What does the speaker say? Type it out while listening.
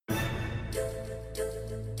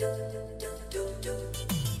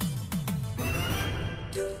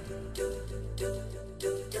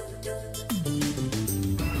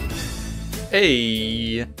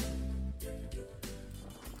Hey!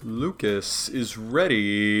 Lucas is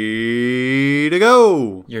ready to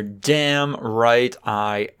go. You're damn right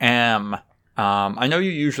I am. I know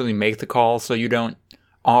you usually make the call, so you don't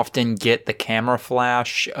often get the camera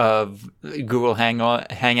flash of Google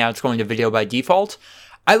Hangouts going to video by default.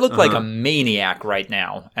 I look like a maniac right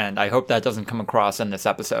now, and I hope that doesn't come across in this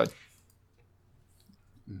episode.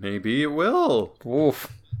 Maybe it will.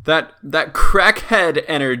 Oof. That crackhead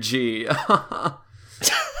energy.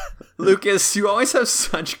 Lucas, you always have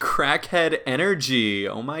such crackhead energy.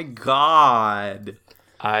 Oh my god.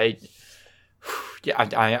 I'm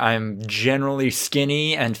generally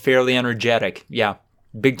skinny and fairly energetic. Yeah,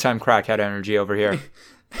 big time crackhead energy over here.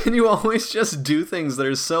 And you always just do things that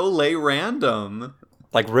are so lay random.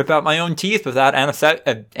 Like rip out my own teeth without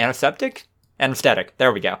anesthetic? Anesthetic.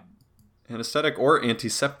 There we go. Anesthetic or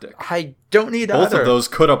antiseptic. I don't need Both either. of those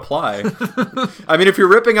could apply. I mean, if you're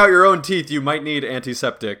ripping out your own teeth, you might need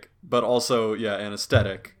antiseptic, but also,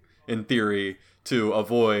 anesthetic, in theory, to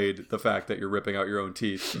avoid the fact that you're ripping out your own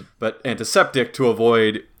teeth. But antiseptic to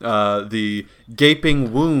avoid the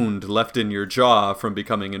gaping wound left in your jaw from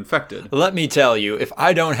becoming infected. Let me tell you, if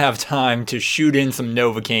I don't have time to shoot in some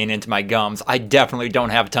Novocaine into my gums, I definitely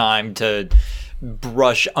don't have time to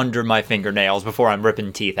brush under my fingernails before I'm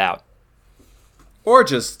ripping teeth out. Or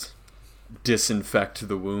just disinfect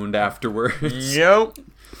the wound afterwards. Yep.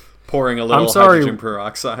 Pouring a little hydrogen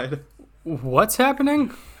peroxide. What's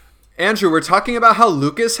happening? Andrew, we're talking about how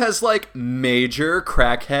Lucas has, major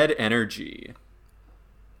crackhead energy.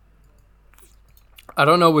 I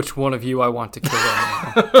don't know which one of you I want to kill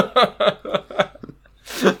right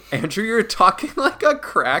now. Andrew, you're talking like a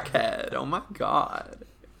crackhead. Oh my god.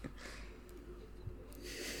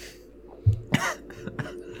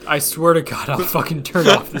 I swear to God, I'll fucking turn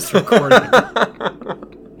off this recording.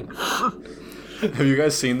 Have you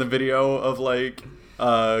guys seen the video of,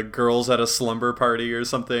 girls at a slumber party or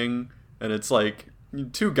something? And it's,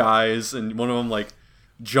 two guys, and one of them,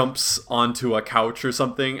 jumps onto a couch or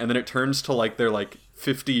something, and then it turns to, their,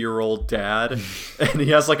 50-year-old dad, and he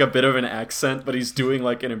has, a bit of an accent, but he's doing,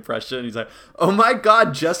 an impression. He's like, "Oh my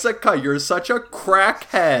god, Jessica, you're such a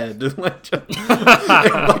crackhead."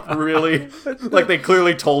 Really, they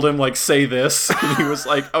clearly told him, say this, and he was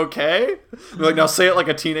like, "Okay." They're now say it like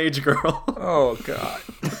a teenage girl. Oh, God.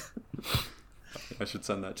 I should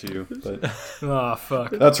send that to you, but Oh, fuck.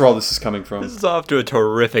 that's where all this is coming from. This is off to a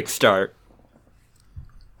terrific start.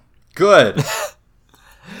 Good.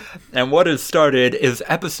 And what has started is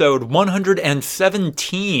episode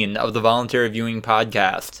 117 of the Voluntary Viewing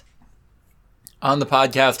Podcast. On the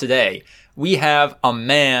podcast today, we have a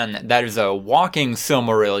man that is a walking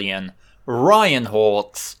Silmarillion, Ryan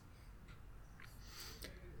Holtz.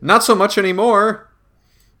 Not so much anymore.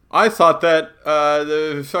 I thought that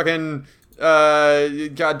the fucking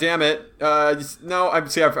god damn it. No,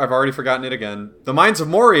 I've already forgotten it again. The Mines of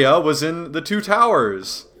Moria was in the Two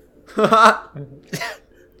Towers.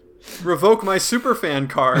 Revoke my superfan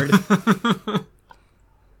card.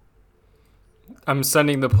 I'm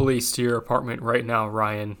sending the police to your apartment right now,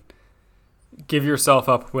 Ryan. Give yourself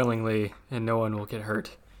up willingly, and no one will get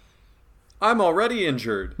hurt. I'm already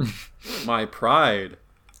injured. My pride.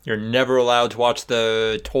 You're never allowed to watch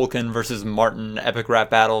the Tolkien versus Martin epic rap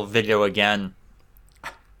battle video again.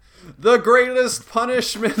 The greatest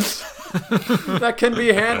punishment that can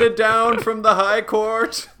be handed down from the High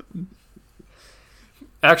Court.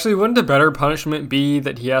 Actually, wouldn't a better punishment be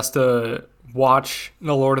that he has to watch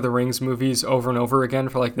the Lord of the Rings movies over and over again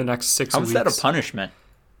for the next 6 weeks? How's that a punishment?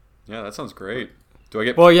 Yeah, that sounds great. Do I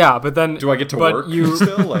get? Well, yeah, but then Do I get to work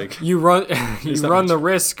still? You run the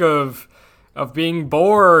risk of being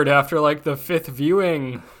bored after the 5th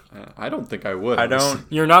viewing. I don't think I would. I don't.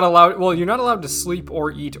 You're not allowed. Well, you're not allowed to sleep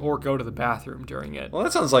or eat or go to the bathroom during it. Well,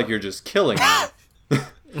 that sounds like you're just killing me.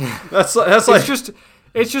 that's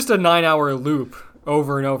It's just a 9-hour loop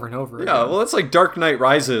over and over and over again. Yeah, well, it's like Dark Knight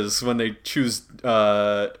Rises when they choose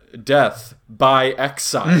death by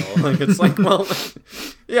exile. It's well,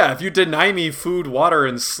 yeah, if you deny me food, water,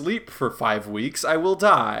 and sleep for 5 weeks, I will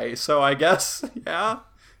die. So I guess, yeah,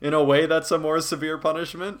 in a way, that's a more severe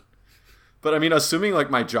punishment. But I mean, assuming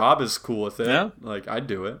my job is cool with it, yeah. I'd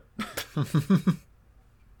do it.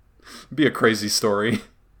 Be a crazy story.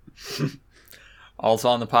 Also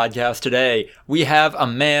on the podcast today, we have a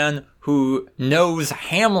man who knows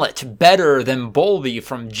Hamlet better than Bowlby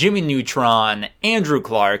from Jimmy Neutron, Andrew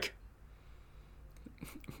Clark.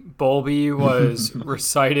 Bowlby was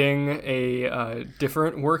reciting a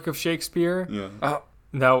different work of Shakespeare. Yeah.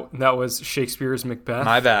 That was Shakespeare's Macbeth.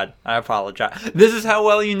 My bad. I apologize. This is how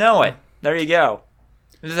well you know it. There you go.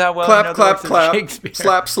 This is how well I know Clap, the clap, works of clap. Shakespeare.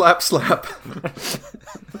 Slap, slap, slap.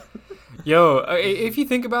 Yo, if you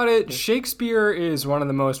think about it, Shakespeare is one of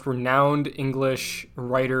the most renowned English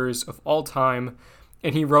writers of all time,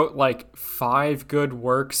 and he wrote like 5 good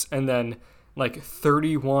works and then like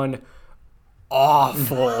 31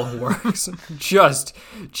 awful works. Just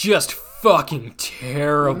fucking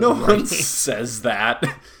terrible. No one writing. says that.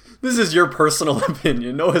 This is your personal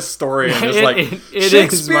opinion. No historian is like, it is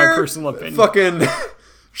Shakespeare, my personal opinion. Fucking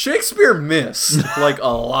Shakespeare missed like a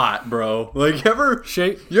lot, bro. Like, you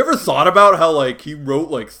ever thought about how like he wrote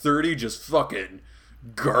like 30 just fucking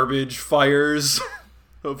garbage fires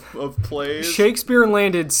of plays? Shakespeare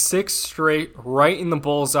landed 6 straight right in the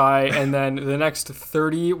bullseye, and then the next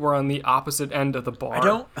 30 were on the opposite end of the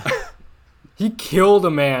bar. He killed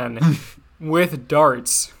a man with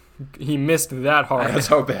darts. He missed that hard. That's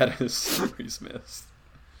how bad his stories missed.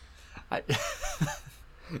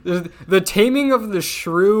 The Taming of the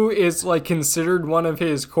Shrew is like considered one of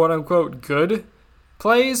his quote unquote good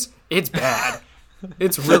plays. It's bad.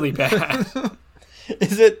 It's really bad.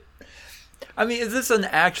 Is it? I mean, is this an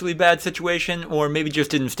actually bad situation, or maybe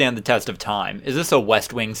just didn't stand the test of time? Is this a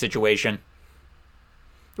West Wing situation?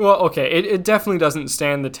 Well, okay, it definitely doesn't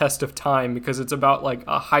stand the test of time because it's about like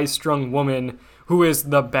a high-strung woman who is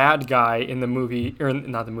the bad guy in the movie, or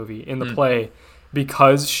not the movie, in the play,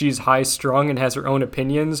 because she's high-strung and has her own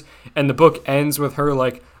opinions, and the book ends with her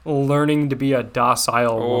like learning to be a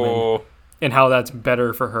docile woman and how that's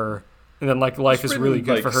better for her, and then like life is really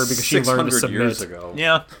good for her because she learned to submit. Years ago.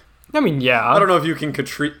 Yeah. I mean, yeah. I don't know if you can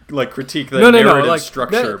critique the no, narrative like,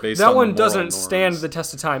 structure based that on one the doesn't moral stand norms. the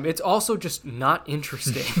test of time. It's also just not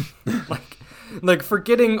interesting. like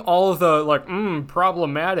forgetting all of the like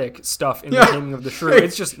problematic stuff in the Taming of the Shrew.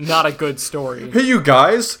 It's just not a good story. Hey, you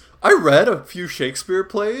guys! I read a few Shakespeare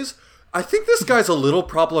plays. I think this guy's a little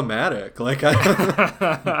problematic. Like,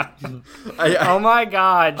 Oh my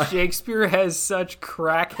God, Shakespeare has such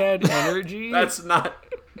crackhead energy.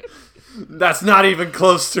 That's not even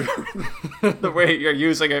close to the way you're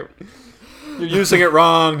using it. You're using it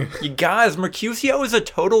wrong. You guys, Mercutio is a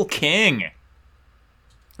total king.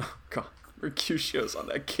 Oh, God, Mercutio's on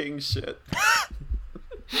that king shit.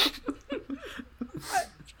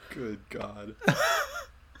 Good God.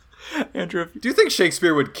 Andrew, Do you think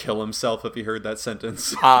Shakespeare would kill himself if he heard that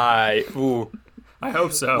sentence? I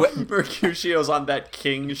hope so. Mercutio's on that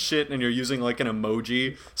king shit, and you're using like an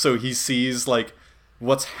emoji, so he sees like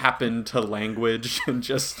what's happened to language and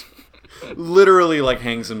just literally like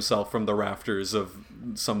hangs himself from the rafters of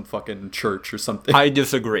some fucking church or something. I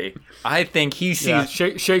disagree. I think he sees...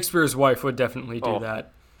 Yeah, Shakespeare's wife would definitely do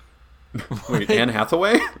that. Wait, Anne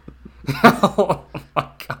Hathaway? Oh my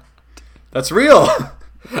God. That's real.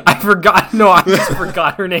 I forgot. No, I just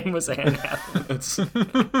forgot her name was Anne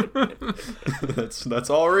Hathaway. That's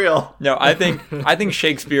all real. No, I think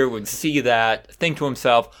Shakespeare would see that, think to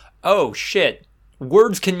himself, oh shit,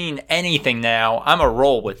 words can mean anything now. I'm a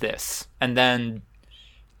roll with this. And then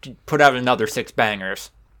put out another 6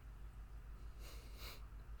 bangers.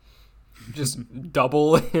 Just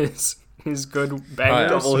double his good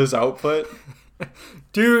bangers. Double his output.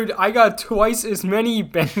 Dude, I got twice as many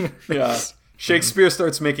bangers. Yeah. Shakespeare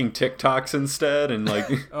starts making TikToks instead and like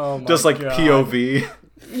Oh my just like God. POV.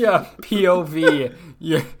 Yeah, POV.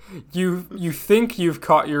 You think you've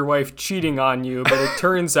caught your wife cheating on you, but it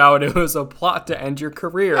turns out it was a plot to end your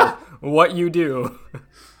career. What you do?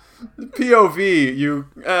 POV, you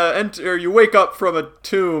enter, you wake up from a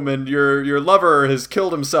tomb and your lover has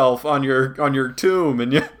killed himself on your tomb,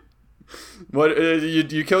 and you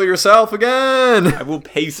kill yourself again. I will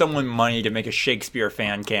pay someone money to make a Shakespeare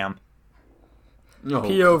fan cam. No.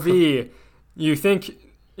 POV, you think,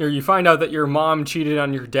 or you find out that your mom cheated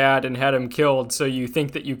on your dad and had him killed, so you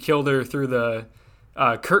think that you killed her through the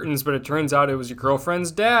curtains, but it turns out it was your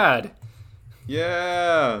girlfriend's dad.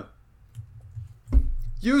 Yeah.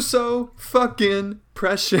 You so fucking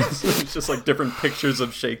precious. It's just like different pictures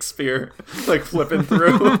of Shakespeare, like flipping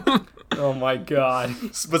through. Oh my God.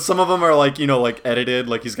 But some of them are like, like edited,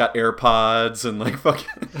 like he's got AirPods and like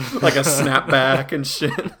fucking like a snapback and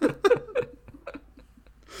shit.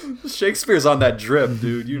 Shakespeare's on that drip,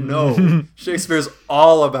 dude. Shakespeare's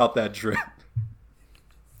all about that drip.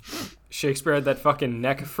 Shakespeare had that fucking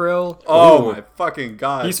neck frill. Oh Ooh. my fucking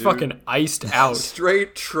God, He's dude. fucking iced out.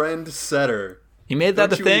 Straight trend setter. He made that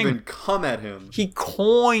Don't the you thing. even come at him. He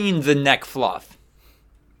coined the neck fluff.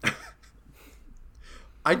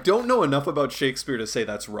 I don't know enough about Shakespeare to say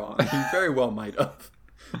that's wrong. He very well might have.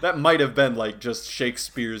 That might have been like just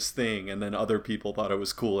Shakespeare's thing, and then other people thought it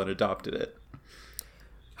was cool and adopted it.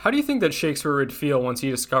 How do you think that Shakespeare would feel once he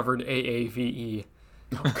discovered AAVE?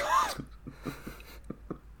 Oh God.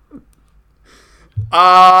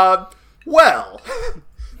 Well,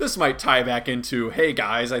 this might tie back into, hey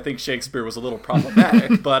guys, I think Shakespeare was a little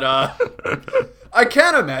problematic, but I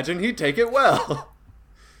can't imagine he'd take it well.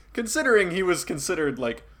 Considering he was considered,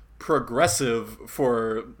 like, progressive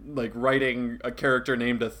for, like, writing a character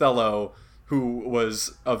named Othello who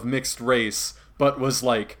was of mixed race, but was,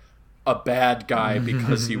 like, a bad guy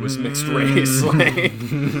because he was mixed race. Like,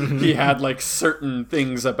 he had, like, certain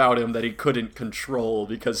things about him that he couldn't control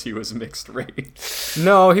because he was mixed race.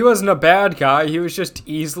 No, he wasn't a bad guy. He was just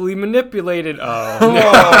easily manipulated. Oh.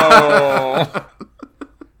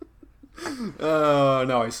 Oh,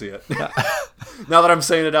 now I see it. Now that I'm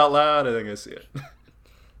saying it out loud, I think I see it.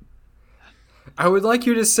 I would like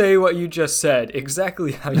you to say what you just said,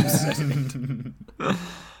 exactly how you said it.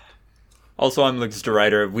 Also, I'm Lucas the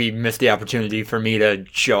writer. We missed the opportunity for me to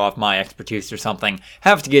show off my expertise or something.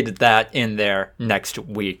 Have to get that in there next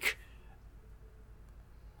week.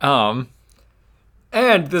 And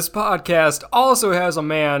this podcast also has a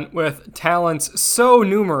man with talents so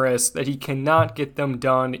numerous that he cannot get them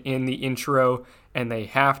done in the intro, and they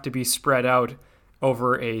have to be spread out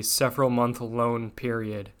over a several-month loan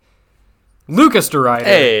period. Lucas DeRider,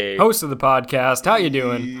 hey, host of the podcast. How you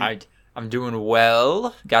doing? I'm doing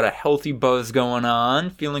well. Got a healthy buzz going on.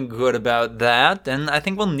 Feeling good about that, and I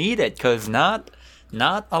think we'll need it because not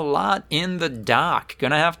a lot in the doc.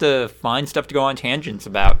 Gonna have to find stuff to go on tangents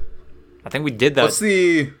about. I think we did that. What's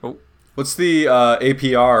the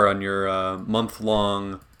APR on your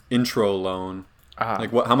month-long intro loan?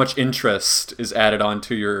 Like, how much interest is added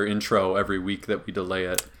onto your intro every week that we delay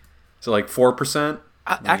it? Is it like 4%?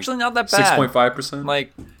 Actually, not that bad. 6.5%?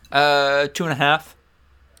 Like 2.5.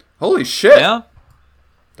 Holy shit! Yeah,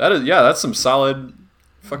 that's some solid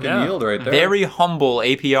fucking yield right there. Very humble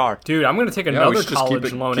APR, dude. I'm gonna take another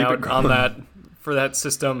college loan out on that for that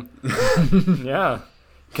system. Yeah.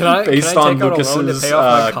 Can I take out a loan to pay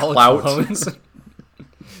off my college loans?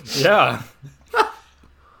 Yeah.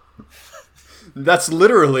 That's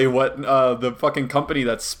literally what the fucking company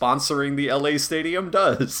that's sponsoring the LA Stadium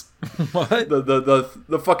does. What?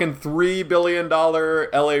 The fucking $3 billion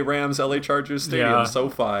LA Rams, LA Chargers Stadium,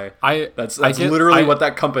 SoFi. That's literally what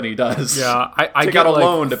that company does. Yeah, I take get out a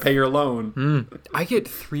loan to pay your loan. I get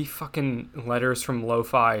 3 fucking letters from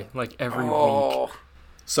Lo-Fi like every week.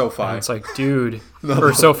 SoFi. And it's like, dude,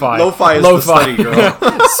 or SoFi. Lo-Fi is the study girl.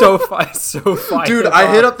 SoFi. Dude, I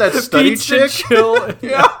hit up that study Beats chick. Chill.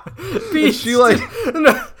 Yeah. She like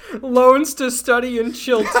loans to study and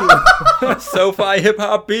chill too. SoFi hip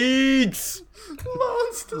hop beats.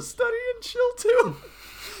 Loans to study and chill too.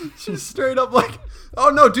 She's straight up like,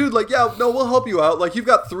 oh no, dude, like, yeah, no, we'll help you out. Like, you've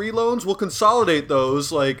got 3 loans, we'll consolidate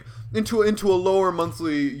those, like, into a lower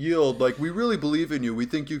monthly yield. Like, we really believe in you. We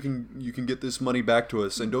think you can get this money back to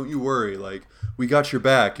us, and don't you worry. Like, we got your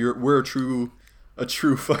back. We're a true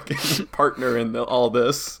fucking partner in all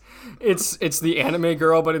this. It's the anime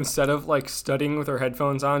girl, but instead of like studying with her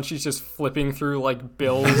headphones on, she's just flipping through like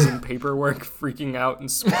bills and paperwork, freaking out and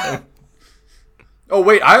sweating. Oh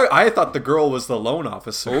wait, I thought the girl was the loan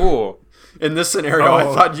officer. Ooh. In this scenario, I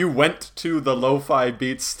thought you went to the Lo-Fi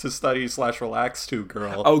Beats to study / relax to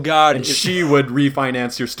girl. Oh god, and she would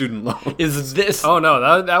refinance your student loan. Is this? Oh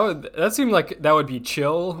no, that seemed like that would be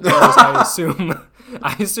chill. Whereas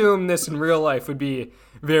I assume this in real life would be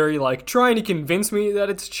very like trying to convince me that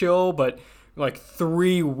it's chill, but like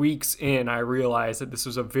 3 weeks in, I realized that this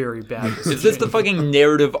was a very bad decision. Is this the fucking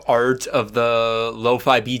narrative art of the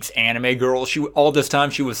Lo-Fi Beats anime girl? All this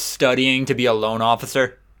time she was studying to be a loan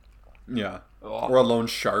officer. Yeah. Or a loan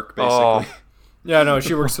shark, basically. Yeah, no,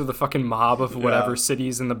 she works for the fucking mob of whatever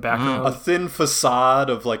cities in the background. A thin facade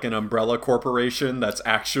of like an umbrella corporation that's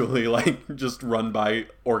actually like just run by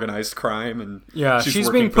organized crime, and she's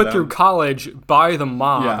being put through college by the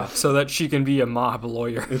mob so that she can be a mob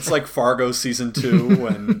lawyer. It's like Fargo season 2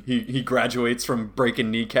 when he graduates from breaking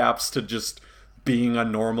kneecaps to just being a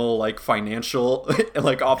normal like financial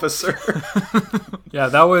like officer. Yeah,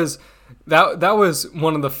 that was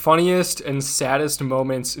one of the funniest and saddest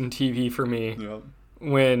moments in TV for me. Yep.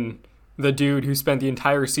 When the dude who spent the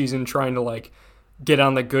entire season trying to like get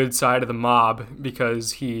on the good side of the mob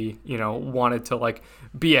because he, wanted to like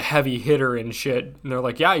be a heavy hitter and shit. And they're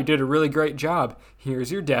like, yeah, you did a really great job.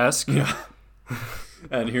 Here's your desk. Yeah.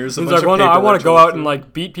 And here's a bunch bunch like, of no, I want to go out through. and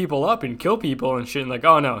like beat people up and kill people and shit. And like,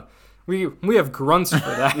 oh no. We have grunts for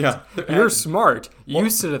that. Yeah. You're smart. You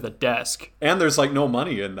sit at the desk. And there's like no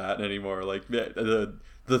money in that anymore. Like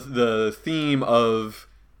the theme of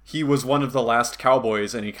he was one of the last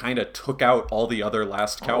cowboys and he kind of took out all the other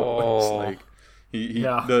last cowboys. Like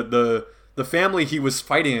the family he was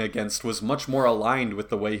fighting against was much more aligned with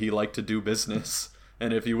the way he liked to do business.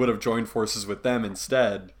 And if he would have joined forces with them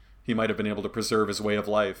instead, he might have been able to preserve his way of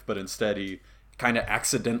life. But instead, he kind of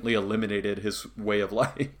accidentally eliminated his way of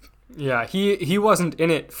life. Yeah, he wasn't in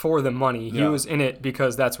it for the money. He Yeah. was in it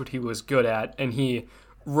because that's what he was good at, and he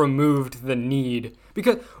removed the need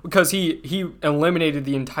because he eliminated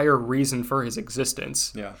the entire reason for his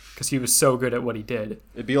existence. Yeah. Because he was so good at what he did.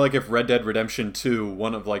 It'd be like if Red Dead Redemption 2,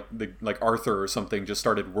 one of like Arthur or something, just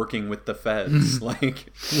started working with the feds,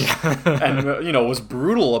 and was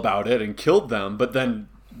brutal about it and killed them, but then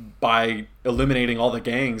by eliminating all the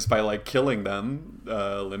gangs, by like killing them,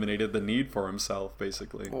 eliminated the need for himself,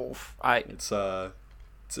 basically. Oof.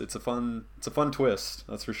 It's a fun twist,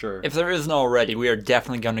 that's for sure. If there isn't already, we are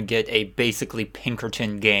definitely going to get a basically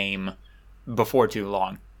Pinkerton game before too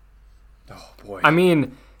long. Oh boy. I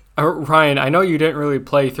mean, Ryan, I know you didn't really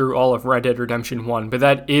play through all of Red Dead Redemption 1, but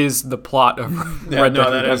that is the plot of Red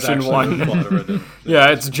Dead Redemption 1. The plot of Red Dead. Yeah,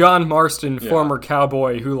 it's John Marston, former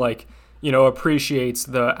cowboy, who appreciates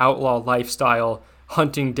the outlaw lifestyle,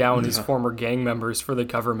 hunting down his former gang members for the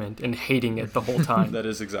government and hating it the whole time. That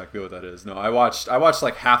is exactly what that is. No, I watched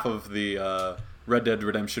like half of the Red Dead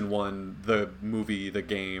Redemption 1, the movie, the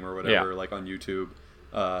game, or whatever, like on YouTube,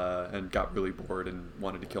 and got really bored and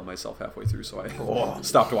wanted to kill myself halfway through, so I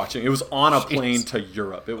stopped watching. It was on a plane to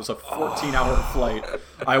Europe. It was a 14-hour flight.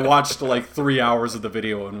 I watched like 3 hours of the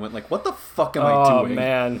video and went like, what the fuck am I doing? Oh,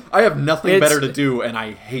 man. I have nothing better to do, and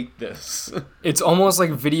I hate this. It's almost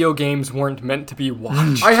like video games weren't meant to be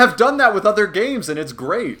watched. I have done that with other games, and it's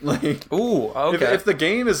great. Like, Ooh, okay. if the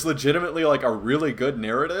game is legitimately like a really good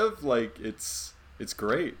narrative, like it's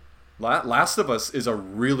great. Last of Us is a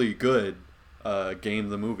really good game,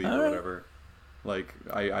 the movie, or whatever. Like,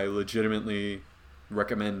 I legitimately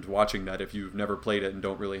recommend watching that if you've never played it and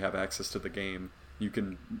don't really have access to the game. You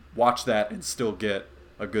can watch that and still get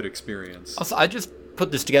a good experience. Also, I just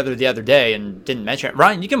put this together the other day and didn't mention it.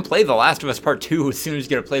 Ryan, you can play The Last of Us Part 2 as soon as you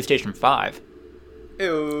get a PlayStation 5.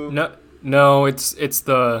 Ew. No, it's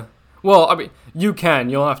the... Well, I mean, you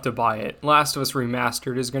can. You'll have to buy it. Last of Us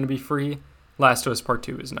Remastered is going to be free. Last of Us Part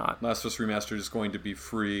 2 is not. Last of Us Remastered is going to be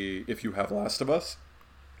free if you have Last of Us,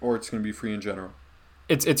 or it's going to be free in general?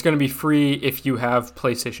 It's going to be free if you have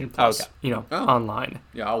PlayStation Plus, online.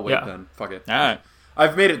 Yeah, I'll wait then. Fuck it. All right.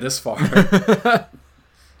 I've made it this far.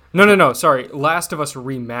 No. Sorry. Last of Us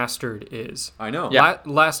Remastered is. I know. Yeah.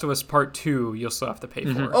 Last of Us Part 2, you'll still have to pay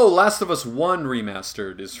for. Oh, Last of Us 1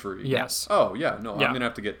 Remastered is free. Yes. Oh, yeah. No, Yeah. I'm going to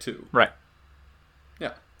have to get 2. Right.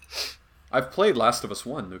 Yeah. I've played Last of Us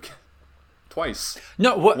 1, Luke. Twice.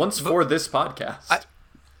 No, what? Once for this podcast.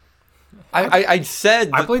 I said...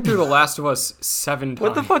 I played through The Last of Us 7 times.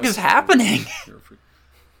 What the fuck is happening?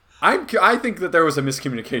 I think that there was a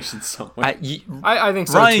miscommunication somewhere. I think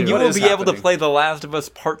so, Ryan, too. you What will is be able to happening? play The Last of Us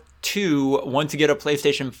Part 2 once you get a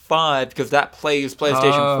PlayStation 5, because that plays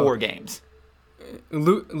PlayStation 4 games.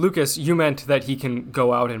 Lucas, you meant that he can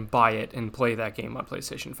go out and buy it and play that game on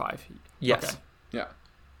PlayStation 5. Yes. Okay. Yeah.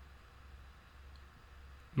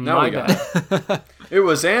 Now My we got bad. it. It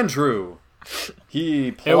was Andrew.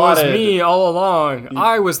 He plotted. It was me all along.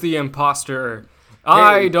 I was the imposter.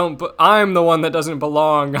 I'm the one that doesn't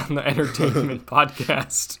belong on the entertainment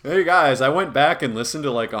podcast. Hey guys, I went back and listened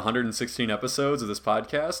to like 116 episodes of this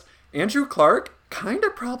podcast. Andrew Clark, kind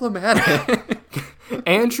of problematic.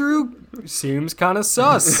 Andrew seems kind of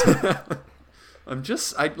sus. I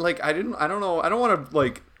don't know. I don't want to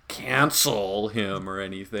like cancel him or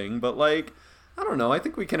anything, but like, I don't know. I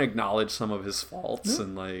think we can acknowledge some of his faults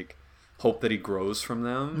and like hope that he grows from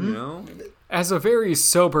them, you know? As a very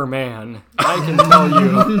sober man, I can tell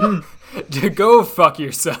you to go fuck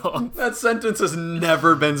yourself. That sentence has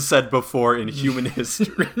never been said before in human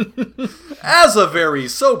history. As a very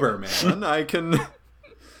sober man, I can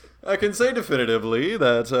say definitively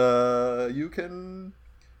that you can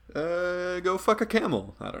go fuck a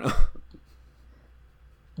camel. I don't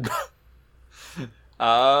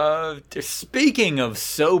know. Speaking of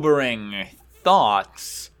sobering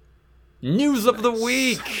thoughts, news of the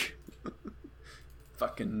week.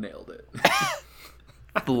 Fucking nailed it.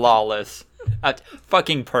 Flawless.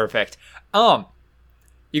 Fucking perfect.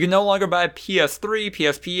 You can no longer buy PS3,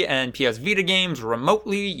 PSP, and PS Vita games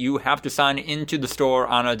remotely. You have to sign into the store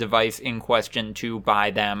on a device in question to buy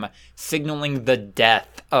them, signaling the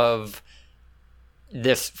death of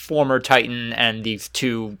this former Titan and these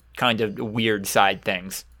two kind of weird side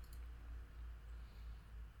things.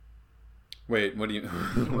 Wait, what do you...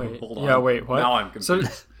 Wait, Hold on. yeah, wait, what? Now I'm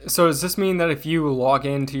confused. So does this mean that if you log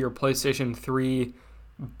into your PlayStation 3,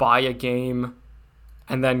 buy a game,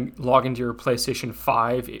 and then log into your PlayStation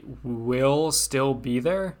 5, it will still be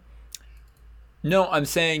there? No, I'm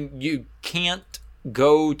saying you can't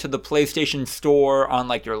go to the PlayStation Store on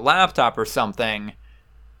like your laptop or something,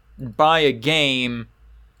 buy a game,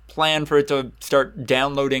 plan for it to start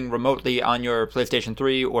downloading remotely on your PlayStation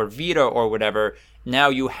 3 or Vita or whatever. Now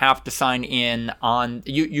you have to sign in on...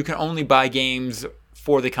 You can only buy games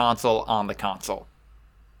for the console on the console.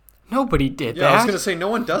 Nobody did that. Yeah, I was going to say, no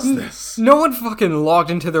one does this. No one fucking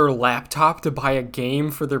logged into their laptop to buy a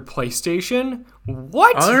game for their PlayStation.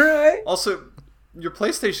 What? All right. Also, your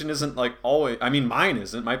PlayStation isn't like always... I mean, mine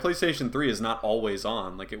isn't. My PlayStation 3 is not always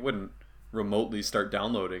on. Like, it wouldn't remotely start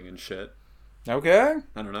downloading and shit. Okay.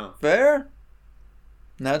 I don't know. Fair.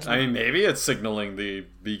 I mean, maybe it's signaling the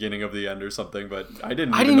beginning of the end or something, but I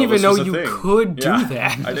didn't even know this was a you thing. could do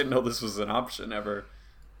that. I didn't know this was an option ever.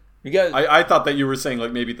 You guys... I thought that you were saying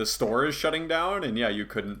like maybe the store is shutting down and you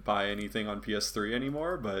couldn't buy anything on PS3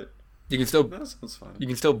 anymore, but You can still that sounds fine. You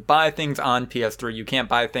can still buy things on PS3. You can't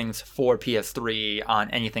buy things for PS3 on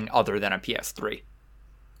anything other than a PS3.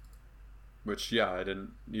 Which I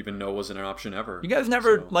didn't even know was an option ever. You guys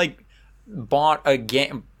never bought a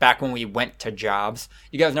game back when we went to jobs.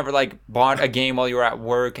 You guys never bought a game while you were at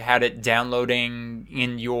work, had it downloading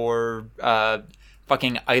in your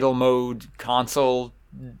fucking idle mode console,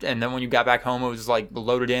 and then when you got back home it was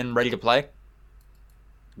loaded in, ready to play?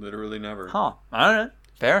 Literally never. Huh. Alright.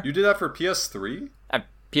 Fair. You did that for PS3? At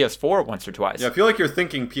PS4 once or twice. Yeah, I feel like you're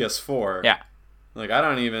thinking PS4. Yeah. I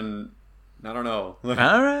don't know.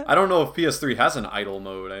 Alright. I don't know if PS3 has an idle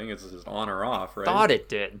mode. I think it's just on or off, right? Thought it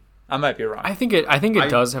did. I might be wrong. I think it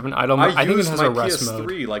does have an idle mode. I think it has a rest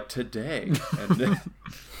mode. I used my PS3 today, and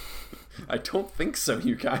I don't think so,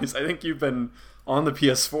 you guys. I think you've been on the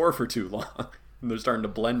PS4 for too long, and they're starting to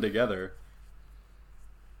blend together.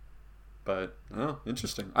 But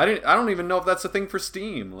interesting. I don't even know if that's a thing for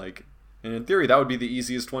Steam. And in theory, that would be the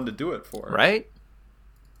easiest one to do it for, right?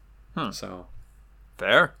 So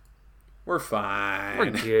fair. We're fine.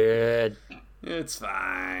 We're good. It's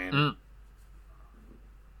fine.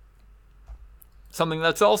 Something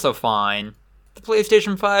that's also fine. The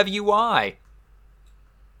PlayStation 5 UI.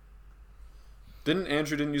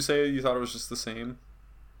 Didn't you say you thought it was just the same?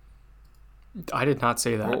 I did not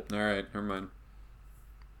say that. Oh, all right, never mind.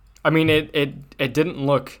 I mean, it didn't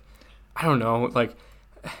look... I don't know,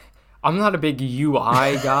 I'm not a big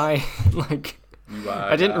UI guy. UI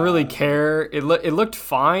I didn't really care. It looked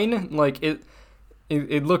fine.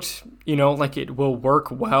 It looked, like it will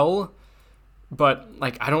work well. But,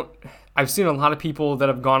 I've seen a lot of people that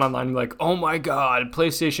have gone online and be like, oh my god,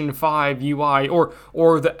 PlayStation 5 UI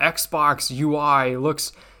or the Xbox UI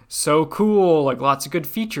looks so cool, lots of good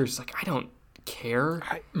features. I don't care.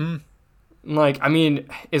 I mean,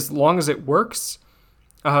 as long as it works.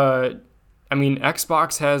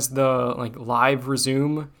 Xbox has the live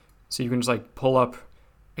resume, so you can just pull up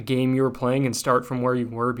a game you were playing and start from where you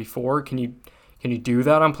were before. Can you do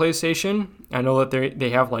that on PlayStation? I know that they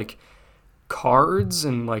have cards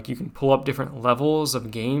and you can pull up different levels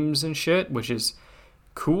of games and shit, which is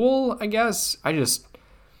cool, I guess. I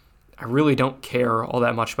really don't care all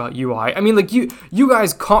that much about UI. I mean, you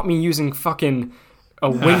guys caught me using fucking a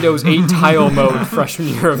Windows 8 tile mode freshman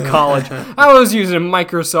year of college. I was using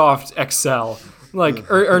Microsoft Excel,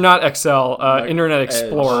 or not Excel, Internet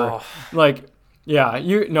Explorer.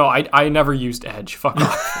 I never used Edge. Fuck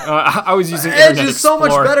off. I was using Edge Internet is so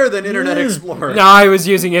Explorer. much better than Internet Explorer. No, I was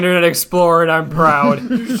using Internet Explorer, and I'm proud.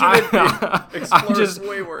 Explorer's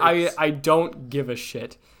way worse. I don't give a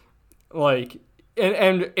shit.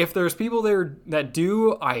 And if there's people there that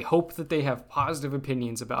do, I hope that they have positive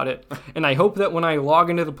opinions about it. And I hope that when I log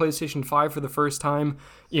into the PlayStation 5 for the first time,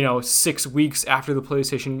 6 weeks after the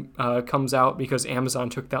PlayStation comes out, because Amazon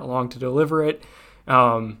took that long to deliver it,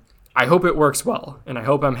 I hope it works well. And I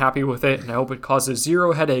hope I'm happy with it. And I hope it causes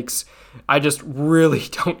zero headaches. I just really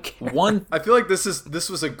don't care. I feel like this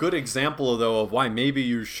was a good example, though, of why maybe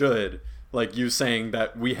you should, you saying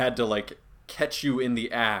that we had to, catch you in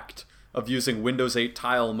the act of using Windows 8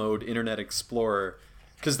 tile mode Internet Explorer,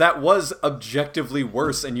 because that was objectively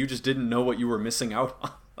worse and you just didn't know what you were missing out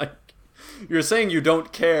on. You're saying you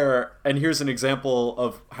don't care, and here's an example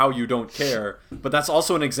of how you don't care, but that's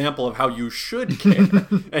also an example of how you should care,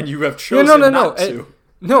 and you have chosen not to.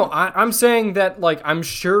 I'm saying that, I'm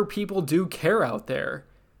sure people do care out there.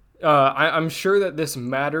 I'm sure that this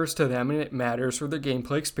matters to them, and it matters for their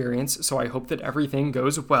gameplay experience, so I hope that everything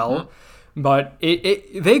goes well. But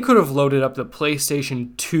they could have loaded up the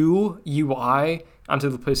PlayStation 2 UI onto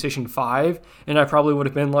the PlayStation 5, and I probably would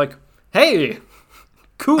have been like, hey,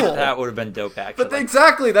 cool. That would have been dope, actually. But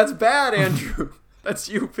exactly, that's bad, Andrew. That's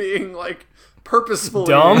you being purposefully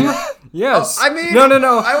Dumb? Yes. I mean,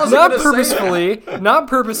 no. I wasn't Not gonna say purposefully. Not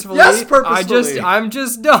purposefully. Yes, purposefully. I'm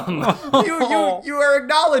just dumb. you are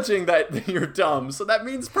acknowledging that you're dumb, so that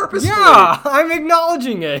means purposefully. Yeah, I'm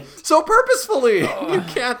acknowledging it. So purposefully. You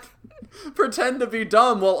can't pretend to be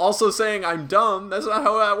dumb while also saying I'm dumb. That's not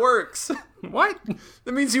how that works. What?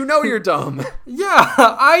 That means you know you're dumb. Yeah,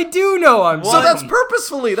 I do know I'm So dumb. that's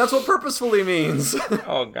purposefully. That's what purposefully means.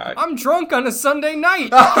 Oh god. I'm drunk on a Sunday night.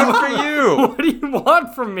 Good for you. What do you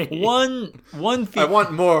want from me? One I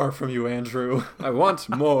want more from you, Andrew. I want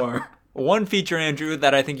more. One feature, Andrew,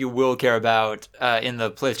 that I think you will care about in the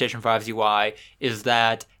PlayStation 5's UI is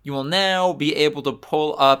that you will now be able to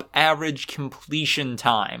pull up average completion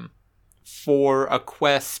time for a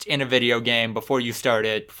quest in a video game before you start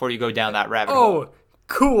it, before you go down that rabbit hole. Oh,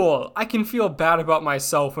 cool. I can feel bad about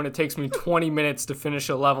myself when it takes me 20 minutes to finish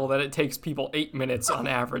a level that it takes people 8 minutes on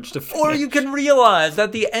average to finish. Or you can realize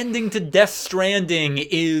that the ending to Death Stranding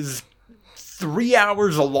is 3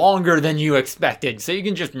 hours longer than you expected, so you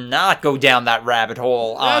can just not go down that rabbit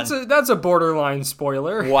hole on... That's a borderline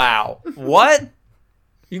spoiler. Wow. What?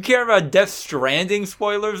 You care about Death Stranding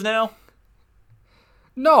spoilers now?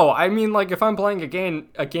 No, I mean, like, if I'm playing a game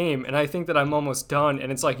and I think that I'm almost done,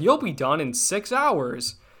 and it's like, you'll be done in 6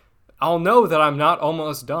 hours, I'll know that I'm not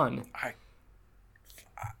almost done.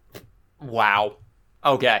 Wow.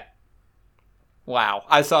 Okay. Wow.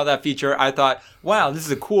 I saw that feature. I thought, wow, this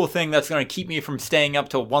is a cool thing that's going to keep me from staying up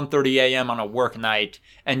till 1:30 a.m. on a work night.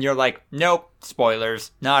 And you're like, nope,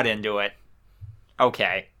 spoilers, not into it.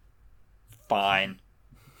 Okay. Fine.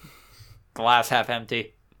 Glass half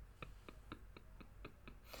empty.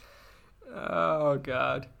 Oh,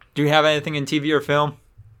 God. Do you have anything in TV or film?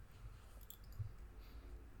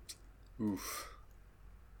 Oof.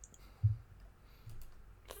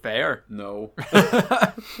 Fair. No.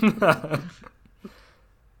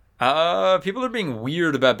 People are being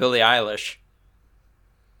weird about Billie Eilish.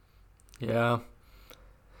 Yeah.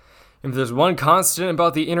 If there's one constant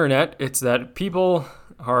about the internet, it's that people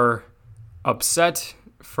are upset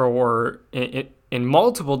in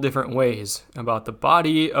multiple different ways about the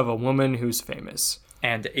body of a woman who's famous.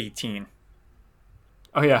 And 18.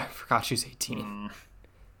 Oh yeah, I forgot she's 18.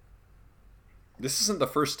 This isn't the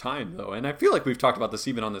first time, though, and I feel like we've talked about this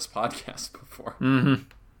even on this podcast before. Mm-hmm.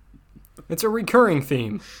 It's a recurring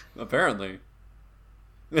theme. Apparently.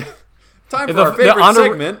 Time for our favorite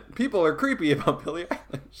segment. People are creepy about Billie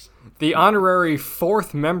Eilish. The honorary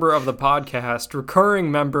fourth member of the podcast,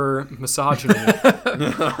 recurring member, misogyny.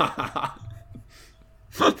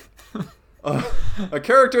 A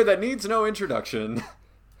character that needs no introduction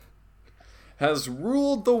has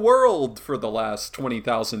ruled the world for the last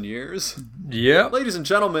 20,000 years. Yeah. Ladies and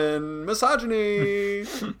gentlemen, misogyny.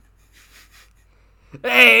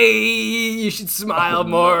 Hey, you should smile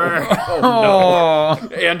more. Oh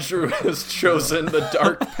no. Andrew has chosen the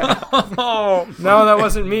dark path. No, that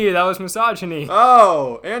wasn't me. That was misogyny.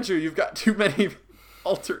 Oh, Andrew, you've got too many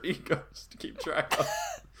alter egos to keep track of.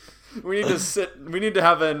 We need to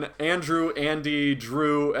have an Andrew, Andy,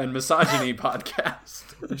 Drew, and misogyny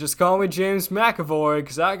podcast. Just call me James McAvoy,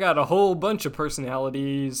 because I got a whole bunch of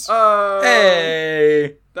personalities.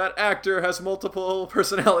 Hey! That actor has multiple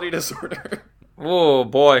personality disorder. Oh,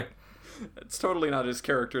 boy. It's totally not his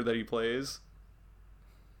character that he plays.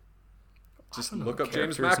 Just look up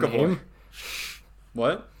James McAvoy. Name.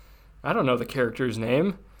 What? I don't know the character's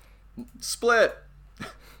name. Split.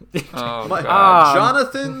 Oh,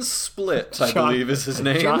 Jonathan Split, I believe is his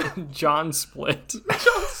name. John Split.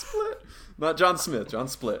 John Split. Not John Smith, John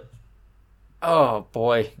Split. Oh,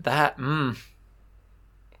 boy. That was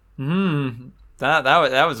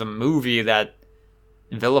a movie that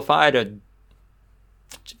vilified a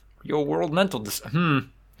real world mental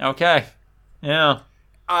Okay. Yeah.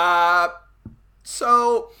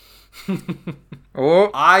 So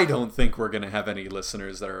Oh. I don't think we're going to have any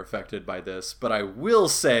listeners that are affected by this, but I will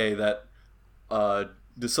say that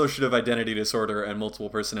dissociative identity disorder and multiple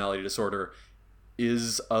personality disorder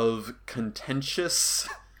is of contentious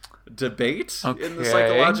debate in the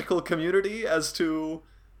psychological community as to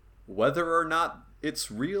whether or not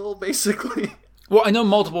it's real, basically. Well, I know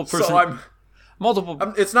multiple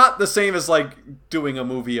it's not the same as like doing a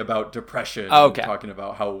movie about depression and talking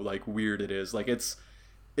about how like weird it is. Like it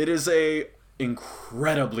is a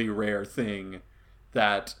incredibly rare thing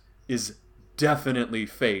that is definitely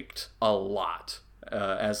faked a lot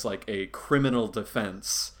as like a criminal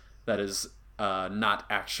defense that is not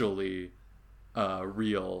actually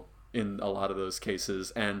real in a lot of those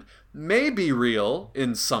cases, and may be real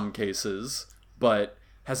in some cases, but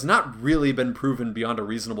has not really been proven beyond a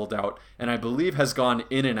reasonable doubt, and I believe has gone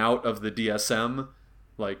in and out of the DSM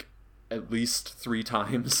like at least 3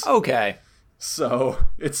 times. Okay. So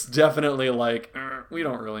it's definitely like, we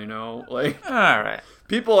don't really know. Like, All right.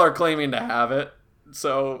 people are claiming to have it,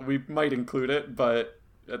 so we might include it, but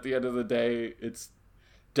at the end of the day, it's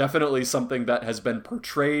definitely something that has been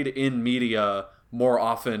portrayed in media more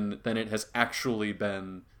often than it has actually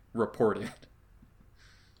been reported.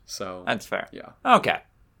 So That's fair. Yeah. Okay.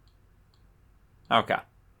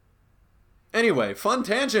 Anyway, fun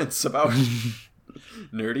tangents about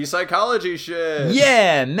nerdy psychology shit.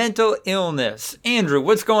 Yeah, mental illness. Andrew,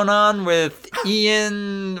 what's going on with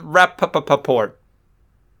Ian Rappaport?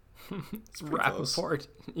 Rappaport.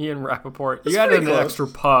 Ian Rappaport. That's You added an pretty close. extra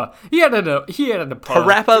pa. He added a pa.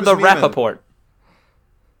 Parappa the Who's memeing? Rappaport.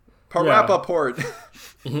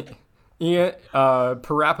 Parapaport. Ian,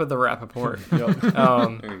 Parappa the Rappaport.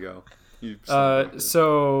 Yep. There you go.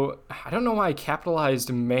 So I don't know why I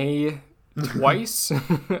capitalized May twice.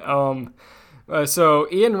 So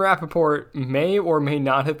Ian Rappaport may or may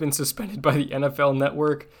not have been suspended by the NFL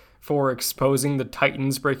Network for exposing the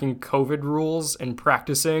Titans breaking COVID rules and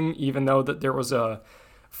practicing, even though that there was a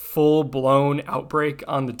full-blown outbreak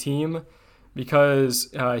on the team,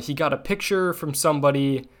 because he got a picture from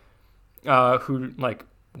somebody who like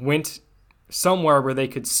went somewhere where they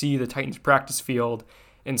could see the Titans practice field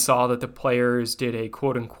and saw that the players did a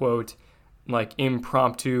quote-unquote like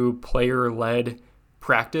impromptu player-led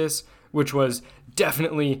practice, which was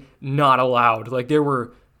definitely not allowed. Like, there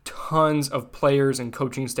were tons of players and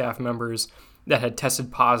coaching staff members that had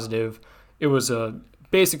tested positive. It was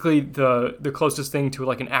basically the closest thing to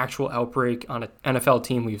like an actual outbreak on an NFL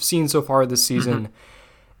team we've seen so far this season.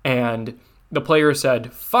 And the players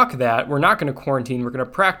said, fuck that, we're not going to quarantine, we're going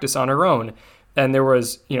to practice on our own. And there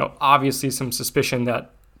was, obviously some suspicion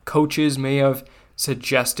that coaches may have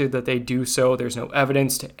suggested that they do so. There's no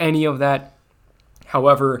evidence to any of that.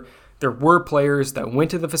 However, there were players that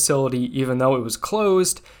went to the facility even though it was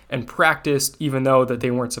closed and practiced even though that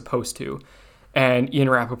they weren't supposed to. And Ian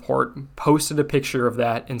Rappaport posted a picture of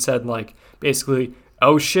that and said, like, basically,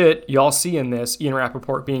 oh shit, y'all seeing this? Ian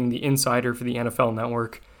Rappaport being the insider for the NFL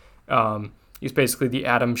Network. He's basically the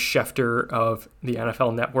Adam Schefter of the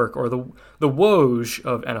NFL Network, or the Woj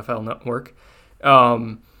of NFL Network.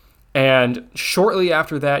 And shortly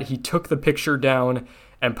after that, he took the picture down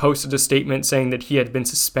and posted a statement saying that he had been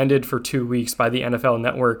suspended for 2 weeks by the NFL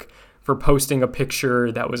Network for posting a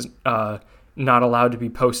picture that was not allowed to be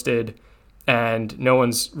posted, and no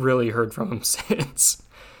one's really heard from him since.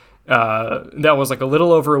 That was like a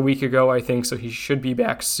little over a week ago, I think, so he should be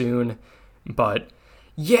back soon. But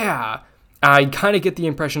yeah, I kind of get the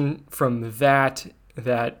impression from that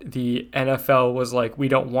the NFL was like, we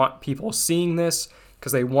don't want people seeing this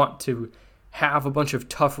because they want to have a bunch of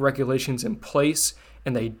tough regulations in place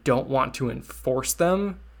and they don't want to enforce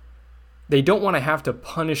them. They don't want to have to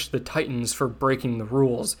punish the Titans for breaking the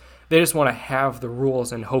rules. They just want to have the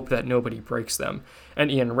rules and hope that nobody breaks them. And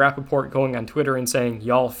Ian Rappaport going on Twitter and saying,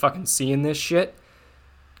 y'all fucking seeing this shit,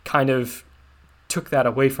 kind of took that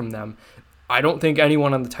away from them. I don't think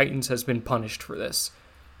anyone on the Titans has been punished for this.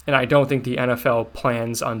 And I don't think the NFL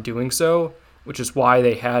plans on doing so, which is why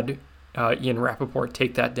they had Ian Rappaport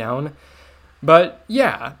take that down. But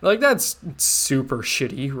yeah, like, that's super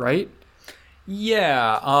shitty, right?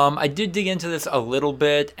 Yeah, I did dig into this a little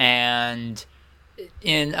bit, and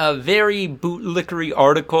in a very bootlickery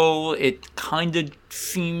article, it kind of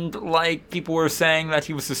seemed like people were saying that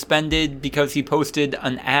he was suspended because he posted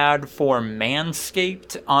an ad for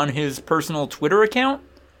Manscaped on his personal Twitter account.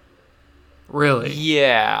 Really?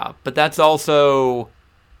 Yeah, but that's also...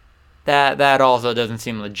 That also doesn't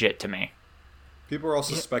seem legit to me. People are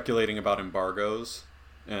also speculating about embargoes,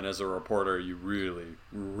 and as a reporter, you really,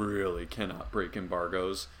 really cannot break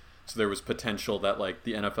embargoes. So there was potential that, like,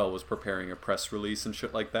 the NFL was preparing a press release and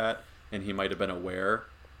shit like that, and he might have been aware,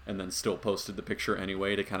 and then still posted the picture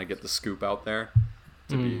anyway to kind of get the scoop out there.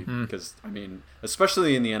 Because, I mean,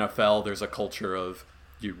 especially in the NFL, there's a culture of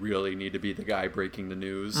you really need to be the guy breaking the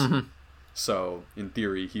news. So, in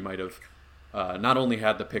theory, he might have not only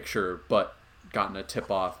had the picture, but gotten a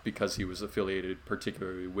tip-off because he was affiliated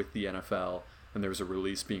particularly with the NFL, and there was a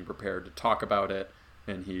release being prepared to talk about it,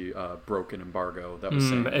 and he broke an embargo that was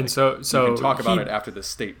saying, and like, so you can talk about it after the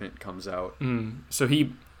statement comes out. So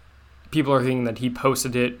people are thinking that he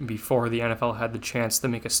posted it before the NFL had the chance to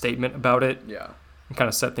make a statement about it. Yeah. And kind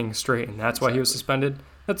of set things straight, and that's why he was suspended.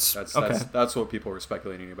 That's okay. That's what people were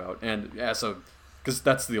speculating about, and because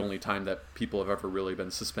that's the only time that people have ever really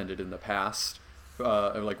been suspended in the past,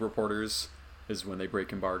 like reporters, is when they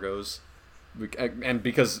break embargoes, and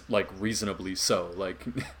because, like, reasonably so. Like,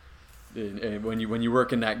 and when you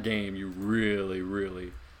work in that game, you really,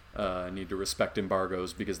 really need to respect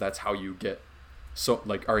embargoes because that's how you get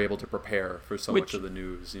are able to prepare for so much of the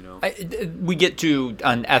news, you know. We get to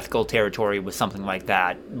unethical territory with something like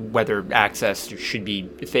that, whether access should be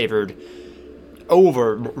favored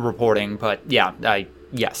over reporting, but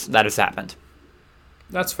yes, that has happened.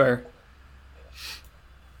 That's fair.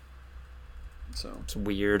 So it's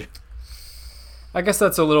weird. I guess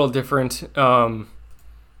that's a little different than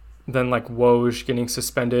like Woj getting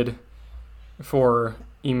suspended for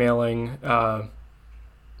emailing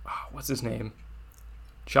what's his name?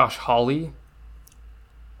 Josh Hawley.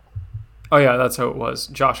 Oh yeah, that's how it was.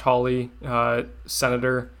 Josh Hawley,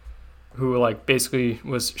 senator, who like basically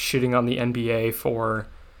was shitting on the NBA for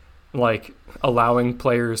like allowing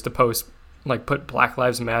players to put Black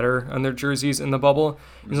Lives Matter on their jerseys in the bubble.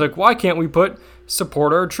 He's like, why can't we put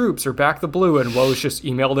support our troops or back the blue? And Woj just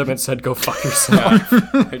emailed him and said, go fuck yourself.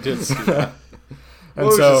 Yeah, I did see that.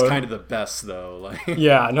 Woj is kind of the best, though. Like,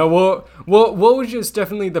 yeah, no, Woj is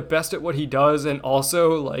definitely the best at what he does, and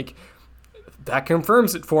also, like, that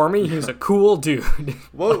confirms it for me. He's a cool dude.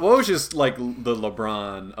 Woj is like the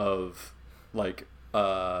LeBron of, like,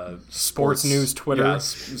 sports news Twitter. Yeah,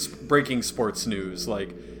 breaking sports news.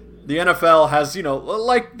 Like, the NFL has, you know,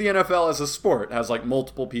 like the NFL as a sport, has, like,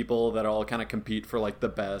 multiple people that all kind of compete for, like, the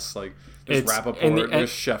best. Like, there's Rappaport,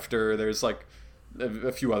 there's Schefter, there's, like,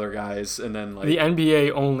 a few other guys, and then like the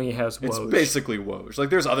NBA only has Woj. It's basically Woj. Like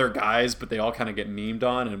there's other guys, but they all kind of get memed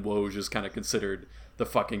on, and Woj is kind of considered the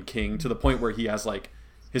fucking king to the point where he has like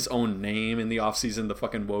his own name in the offseason, the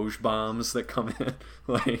fucking Woj bombs that come in.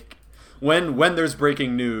 Like when there's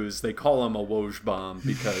breaking news, they call him a Woj bomb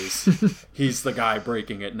because he's the guy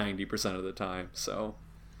breaking it 90% of the time. So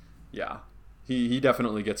yeah, he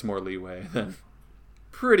definitely gets more leeway than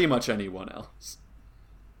pretty much anyone else.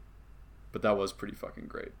 But that was pretty fucking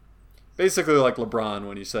great. Basically like LeBron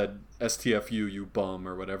when he said STFU, you bum,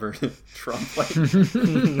 or whatever. Trump, like,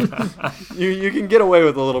 you can get away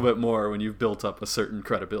with a little bit more when you've built up a certain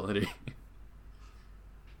credibility.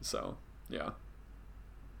 So, yeah.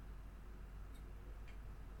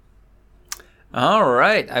 All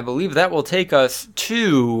right. I believe that will take us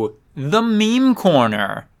to the meme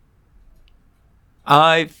corner.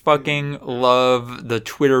 I fucking love the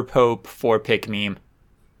Twitter Pope 4-pick meme.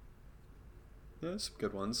 Yeah, some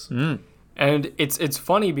good ones. And it's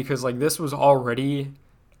funny because like this was already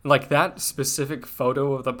like that specific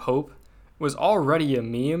photo of the Pope was already a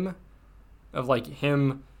meme of like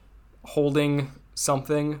him holding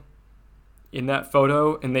something in that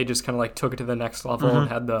photo, and they just kind of like took it to the next level and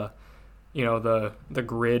had the, you know, the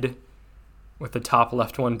grid with the top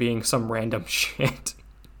left one being some random shit.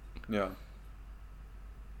 Yeah.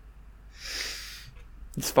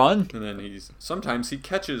 It's fun. And then sometimes he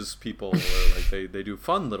catches people or like they do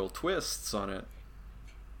fun little twists on it.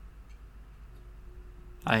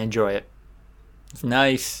 I enjoy it. It's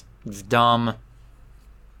nice. It's dumb.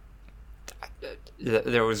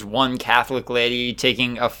 There was one Catholic lady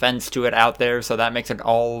taking offense to it out there, so that makes it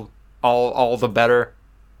all the better.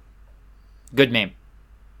 Good meme.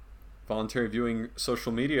 Voluntary viewing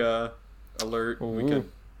social media alert. Ooh.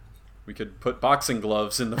 We could put boxing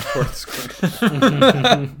gloves in the fourth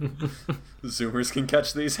screen. Zoomers can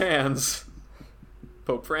catch these hands.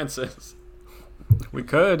 Pope Francis. We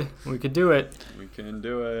could do it. We can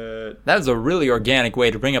do it. That is a really organic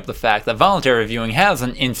way to bring up the fact that Voluntary Viewing has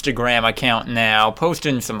an Instagram account now,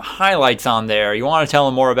 posting some highlights on there. You want to tell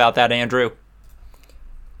them more about that, Andrew?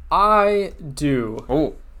 I do.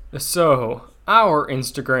 Oh. So, our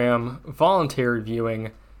Instagram, Voluntary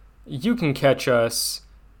Viewing, you can catch us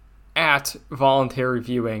at Voluntary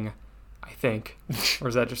Viewing, I think. Or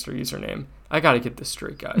is that just our username? I gotta get this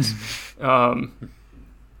straight, guys.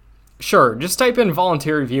 Sure, just type in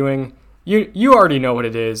Voluntary Viewing. You already know what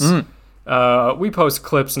it is. We post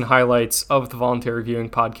clips and highlights of the Voluntary Viewing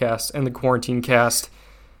podcast and the Quarantine Cast.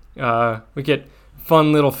 We get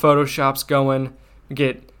fun little Photoshops going. We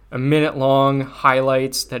get a minute-long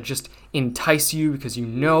highlights that just entice you because you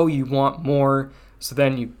know you want more. So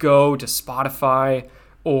then you go to Spotify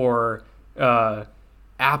or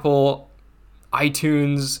Apple,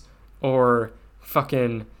 iTunes, or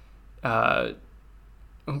fucking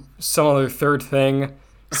some other third thing,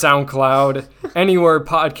 SoundCloud, anywhere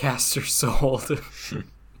podcasts are sold.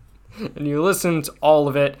 And you listen to all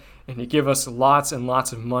of it, and you give us lots and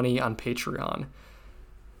lots of money on Patreon.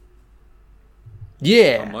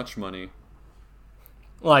 Yeah. How much money?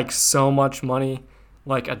 Like so much money,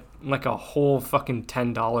 like a whole fucking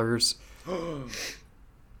 $10.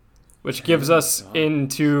 Which gives us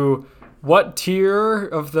into what tier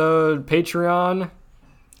of the Patreon?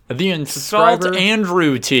 The Insult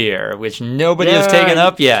Andrew tier, which nobody has taken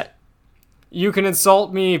up yet. You can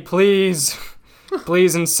insult me, please.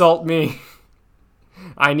 Please insult me.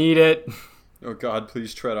 I need it. Oh God,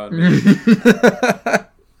 please tread on me.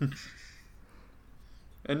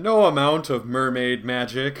 And no amount of mermaid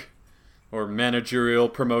magic, or managerial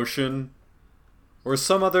promotion, or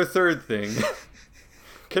some other third thing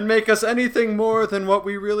can make us anything more than what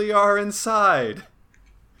we really are inside.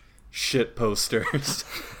 Shit posters.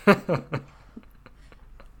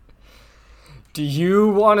 Do you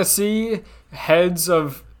want to see heads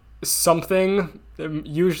of something,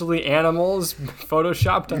 usually animals,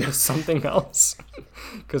 photoshopped onto something else?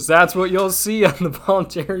 Because that's what you'll see on the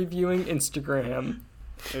voluntary viewing Instagram.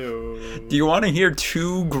 Ew. Do you want to hear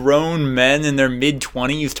two grown men in their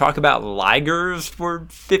mid-20s talk about ligers for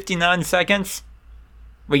 59 seconds?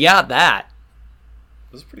 We got that.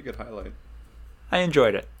 That was a pretty good highlight. I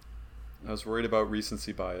enjoyed it. I was worried about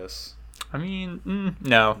recency bias. I mean,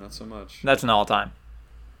 no. Not so much. That's an all-time.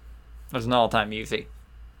 That's an all-time easy.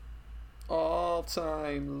 All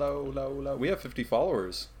time low. We have 50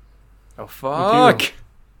 followers. Oh, fuck.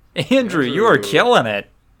 Andrew, you are killing it.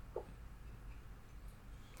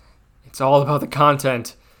 It's all about the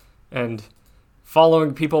content and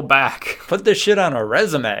following people back. Put this shit on a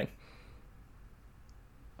resume.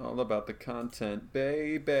 All about the content,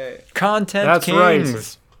 baby. Content That's kings.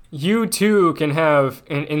 right. You too can have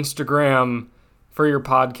an Instagram for your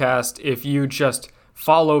podcast if you just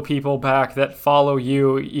follow people back that follow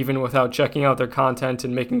you even without checking out their content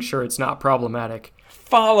and making sure it's not problematic.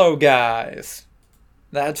 Follow guys.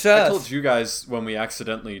 That's us. I told you guys when we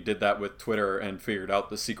accidentally did that with Twitter and figured out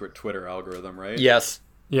the secret Twitter algorithm, right? Yes.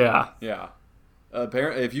 Yeah. Yeah.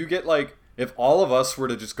 Apparently, if you get if all of us were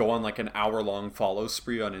to just go on like an hour-long follow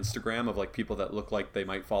spree on Instagram of like people that look like they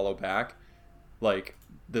might follow back, like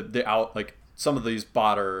some of these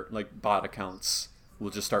bot accounts will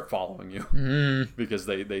just start following you because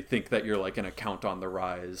they think that you're like an account on the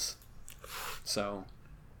rise. So,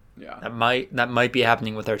 yeah. That might be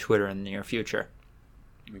happening with our Twitter in the near future.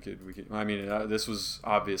 We could. I mean, this was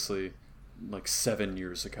obviously like 7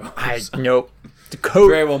 years ago. Nope. The code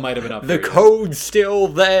very well might have been updated. The code's still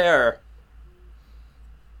there.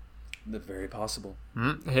 Very possible.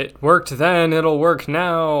 It worked then, it'll work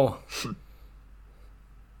now.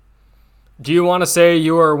 Do you want to say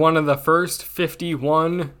you are one of the first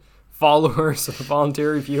 51 followers of the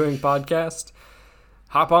Voluntary Viewing Podcast?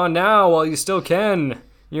 Hop on now while you still can.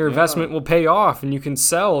 Your investment will pay off, and you can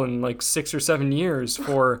sell in like 6 or 7 years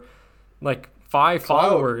for like 5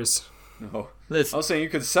 followers. No, I was saying you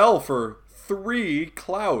could sell for 3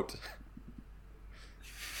 clout.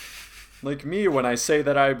 Like me when I say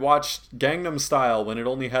that I watched Gangnam Style when it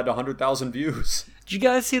only had 100,000 views. Did you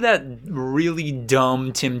guys see that really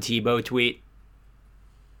dumb Tim Tebow tweet?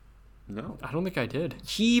 No. I don't think I did.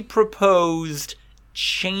 He proposed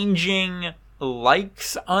changing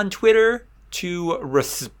likes on Twitter to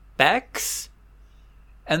respects,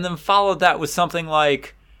 and then followed that with something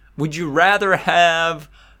like, would you rather have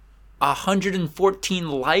 114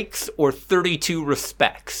 likes or 32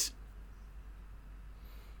 respects?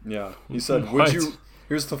 Yeah. He said, What?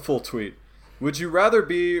 here's the full tweet. Would you rather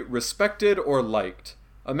be respected or liked?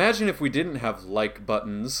 Imagine if we didn't have like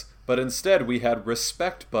buttons, but instead we had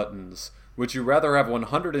respect buttons. Would you rather have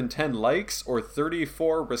 110 likes or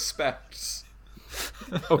 34 respects?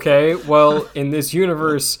 Okay, well, in this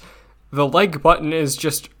universe, the like button is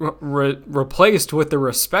just replaced with the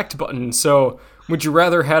respect button. So, would you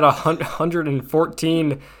rather had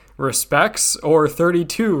 114 respects or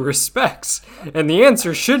 32 respects? And the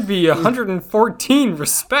answer should be 114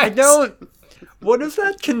 respects. I don't. What is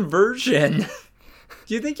that conversion?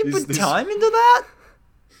 Do you think you put time into that?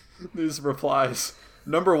 These replies.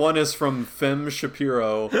 Number 1 is from Fem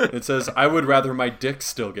Shapiro. It says, I would rather my dick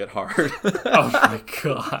still get hard. Oh my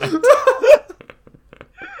god.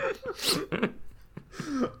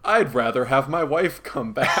 I'd rather have my wife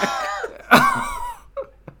come back.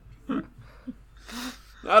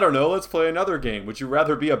 I don't know, let's play another game. Would you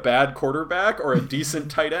rather be a bad quarterback or a decent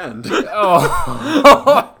tight end? Oh.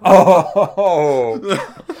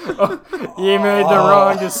 You made the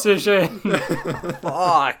wrong decision.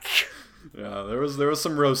 Fuck. Yeah, there was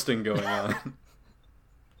some roasting going on.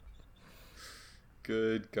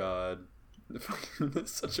 Good God.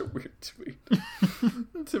 That's such a weird tweet.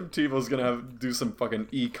 Tim Tebow's gonna do some fucking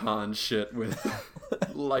econ shit with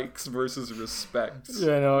likes versus respects.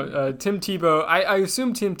 Yeah, no, Tim Tebow, I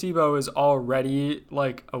assume Tim Tebow is already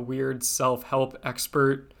like a weird self-help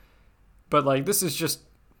expert, but like this is just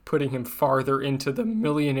putting him farther into the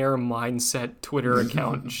millionaire mindset Twitter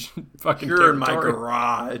account. Fucking You're in my territory.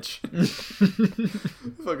 garage.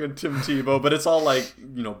 Fucking Tim Tebow, but it's all like,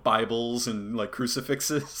 Bibles and like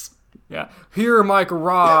crucifixes. Yeah. Here in my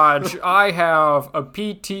garage, I have a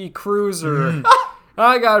PT Cruiser.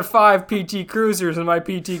 I got 5 PT Cruisers in my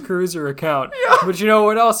PT Cruiser account. Yeah. But you know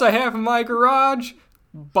what else I have in my garage?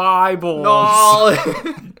 Bibles. No.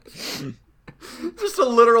 Just a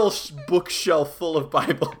literal bookshelf full of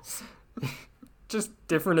Bibles. Just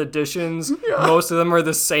different editions. Yeah. Most of them are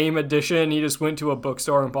the same edition. He just went to a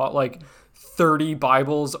bookstore and bought like 30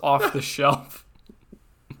 Bibles off the shelf.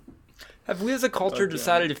 Have we as a culture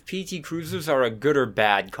decided if PT Cruisers are a good or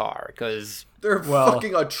bad car? Because they're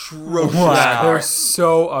fucking atrocious. Wow. They're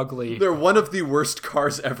so ugly. They're one of the worst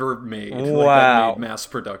cars ever made. Wow. Like, that made mass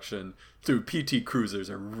production. Dude, PT Cruisers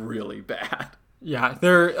are really bad. Yeah,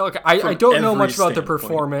 they're okay. I don't know much about the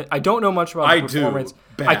performance. I don't know much about the performance.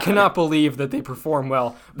 I cannot believe that they perform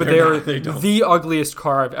well, but they're the ugliest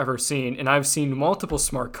car I've ever seen, and I've seen multiple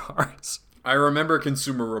smart cars. I remember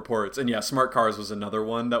Consumer Reports, and yeah, Smart Cars was another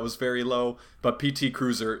one that was very low, but PT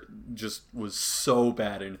Cruiser just was so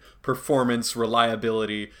bad in performance,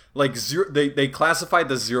 reliability. Like, they classified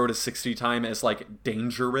the 0 to 60 time as, like,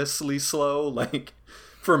 dangerously slow. Like,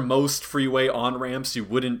 for most freeway on-ramps, you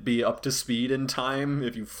wouldn't be up to speed in time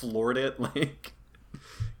if you floored it. Like,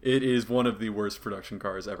 it is one of the worst production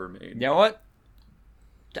cars ever made. You know what?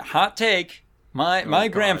 Hot take. My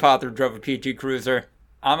grandfather drove a PT Cruiser.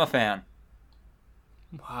 I'm a fan.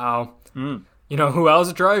 Wow. You know who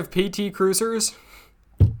else drive PT Cruisers?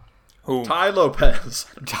 Who? Ty Lopez.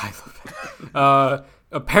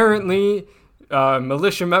 Apparently,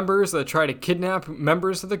 militia members that try to kidnap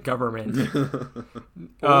members of the government.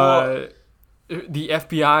 The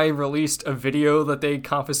FBI released a video that they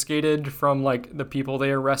confiscated from like the people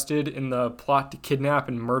they arrested in the plot to kidnap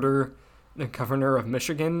and murder the governor of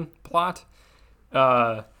Michigan plot.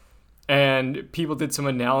 And people did some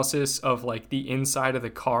analysis of like the inside of the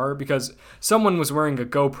car because someone was wearing a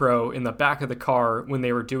GoPro in the back of the car when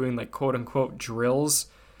they were doing like quote unquote drills.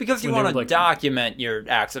 Because you want to document your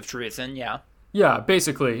acts of treason, yeah. Yeah,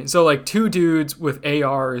 basically. So like 2 dudes with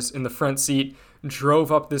ARs in the front seat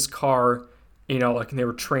drove up this car, you know, like they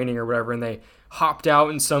were training or whatever, and they hopped out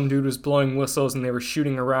and some dude was blowing whistles and they were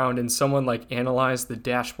shooting around and someone like analyzed the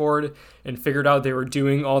dashboard and figured out they were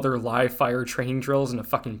doing all their live fire training drills in a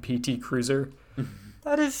fucking PT Cruiser.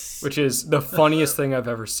 Which is the funniest thing I've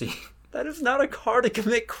ever seen. That is not a car to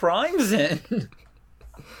commit crimes in.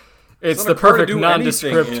 It's the perfect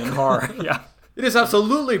nondescript car. Yeah. It is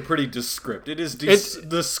absolutely pretty descript. It is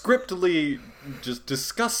descriptly just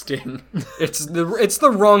disgusting. It's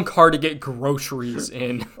the wrong car to get groceries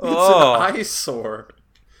in. It's an eyesore.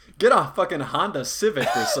 Get a fucking Honda Civic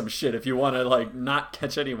or some shit if you want to like not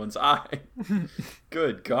catch anyone's eye.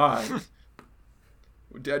 Good God.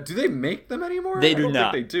 Do they make them anymore? They do I don't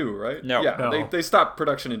not. think they do, right? No. Yeah, No. They stopped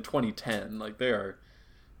production in 2010. Like they are.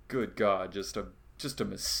 Good God, just a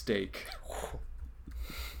mistake.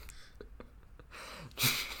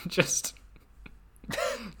 just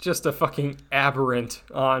a fucking aberrant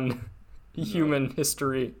on human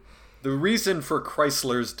history. The reason for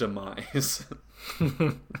Chrysler's demise.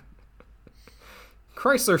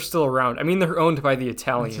 Chrysler's still around. I mean, they're owned by the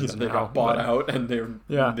Italians They now. got bought out and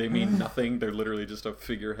they mean nothing. They're literally just a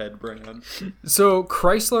figurehead brand. So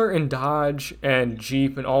Chrysler and Dodge and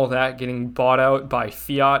Jeep and all that getting bought out by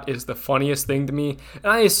Fiat is the funniest thing to me.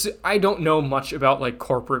 And I don't know much about like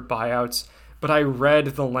corporate buyouts, but I read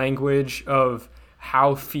the language of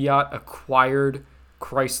how Fiat acquired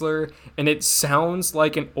Chrysler, and it sounds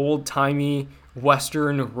like an old-timey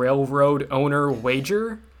Western railroad owner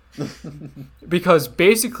wager. Because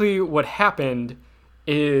basically what happened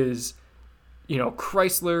is, you know,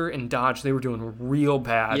 Chrysler and Dodge, they were doing real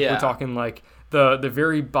bad. Yeah. We're talking like the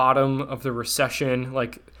very bottom of the recession.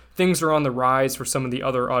 Like things are on the rise for some of the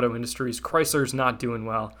other auto industries. Chrysler's not doing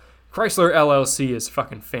well. Chrysler LLC is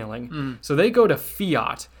fucking failing. So they go to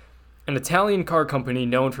Fiat, an Italian car company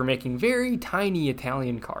known for making very tiny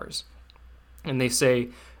Italian cars. And they say,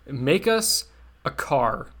 make us a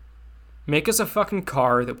car. Make us a fucking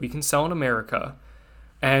car that we can sell in America.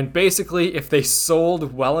 And basically, if they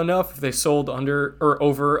sold well enough, if they sold under or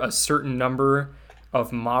over a certain number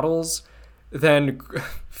of models, then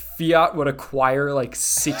Fiat would acquire like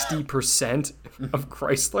 60% of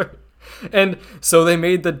Chrysler. And so they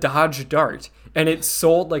made the Dodge Dart, and it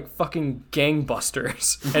sold like fucking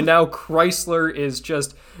gangbusters. And now Chrysler is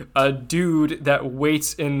just a dude that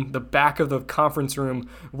waits in the back of the conference room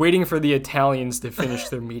waiting for the Italians to finish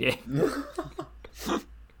their meeting.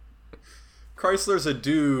 Chrysler's a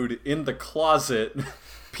dude in the closet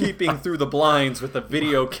peeping through the blinds with a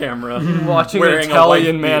video camera Watching an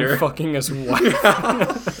Italian man fucking his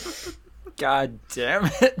wife. God damn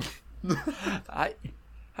it.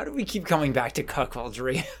 How do we keep coming back to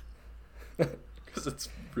cuckoldry? Because it's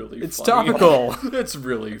really It's funny. topical. It's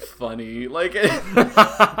really funny. Like,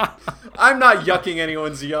 I'm not yucking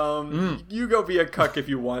anyone's yum. You go be a cuck if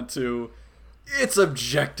you want to. It's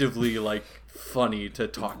objectively, like, funny to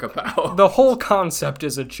talk about. The whole concept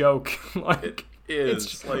is a joke. Like,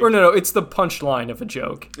 Is. Like, or no, it's the punchline of a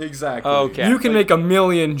joke. exactly. Okay. You can make a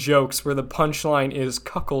million jokes where the punchline is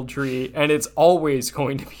cuckoldry, and it's always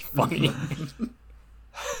going to be funny.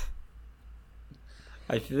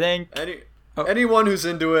 I think... Anyone who's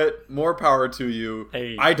into it, more power to you.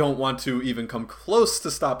 Hey. I don't want to even come close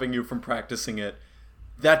to stopping you from practicing it.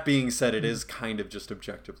 That being said, it is kind of just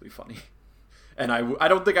objectively funny. And I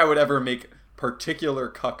don't think I would ever make particular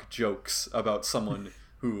cuck jokes about someone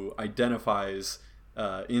who identifies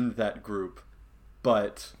in that group.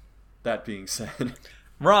 But that being said...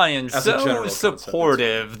 Ryan's As a so general concept,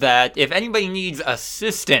 supportive that if anybody needs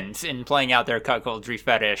assistance in playing out their cuckoldry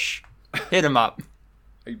fetish, hit him up.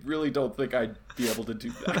 I really don't think I'd be able to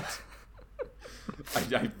do that.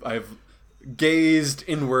 I've gazed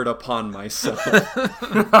inward upon myself.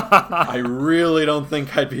 I really don't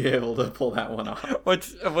think I'd be able to pull that one off.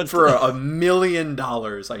 What's For $1 million,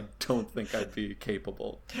 I don't think I'd be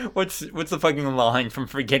capable. what's the fucking line from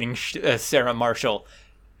Forgetting Sarah Marshall?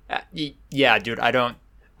 Yeah, dude, I don't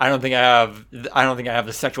think I have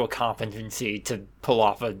the sexual competency to pull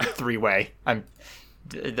off a three-way.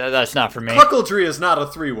 That's not for me. Cuckoldry is not a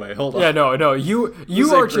three-way. Hold on. Yeah, no. You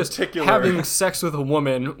is are a just particular- having sex with a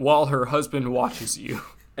woman while her husband watches you.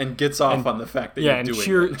 And gets off on the fact that Yeah, you're and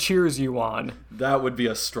doing it. cheers you on. That would be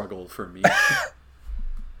a struggle for me.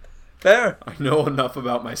 Fair. I know enough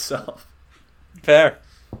about myself. Fair.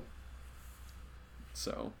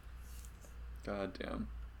 So, goddamn.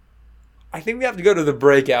 I think we have to go to the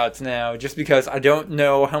breakouts now, just because I don't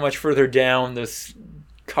know how much further down this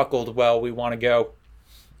cuckold well we want to go.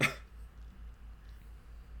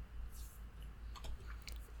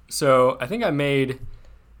 So I think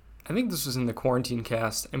this was in the quarantine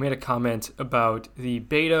cast. I made a comment about the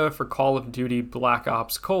beta for Call of Duty Black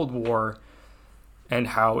Ops Cold War and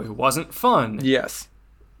how it wasn't fun. Yes.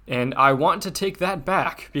 And I want to take that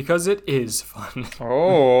back because it is fun.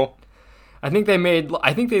 Oh. I think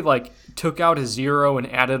they like took out a 0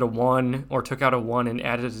 and added a 1, or took out a 1 and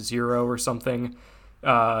added a 0 or something,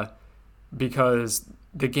 because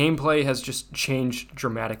the gameplay has just changed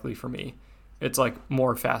dramatically for me. It's like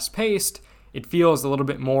more fast paced. It feels a little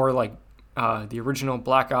bit more like the original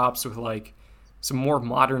Black Ops with like some more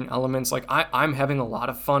modern elements. Like I'm having a lot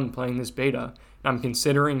of fun playing this beta. And I'm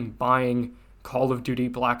considering buying Call of Duty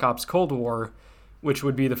Black Ops Cold War, which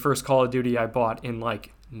would be the first Call of Duty I bought in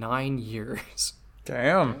like 9 years.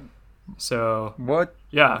 Damn. So What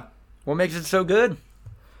yeah, makes it so good?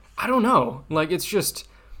 I don't know. Like it's just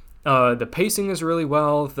the pacing is really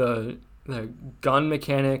well. The gun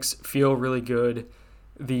mechanics feel really good.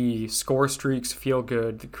 The score streaks feel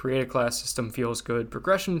good. The creative class system feels good.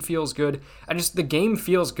 Progression feels good. The game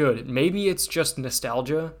feels good. Maybe it's just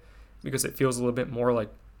nostalgia because it feels a little bit more like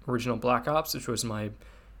original Black Ops, which was my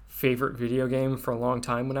favorite video game for a long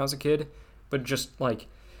time when I was a kid. But just like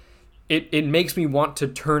it makes me want to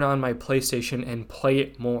turn on my PlayStation and play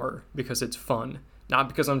it more because it's fun. Not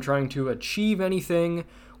because I'm trying to achieve anything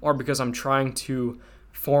or because I'm trying to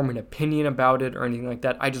form an opinion about it or anything like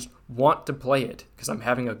that. I just want to play it because I'm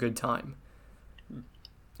having a good time.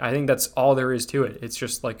 I think that's all there is to it. It's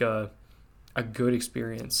just like a good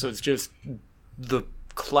experience. So it's just the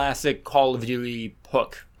classic Call of Duty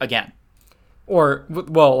hook again. Or,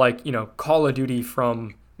 well, like, Call of Duty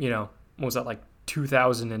from, what was that, like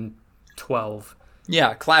 2012?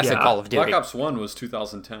 Yeah, classic Yeah. Call of Duty. Black Ops 1 was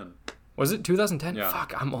 2010. Was it 2010? Yeah.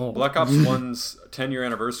 Fuck, I'm old. Black Ops 1's 10-year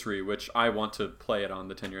anniversary, which I want to play it on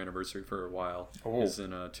the 10-year anniversary for a while, is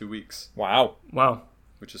in 2 weeks, Wow. Wow.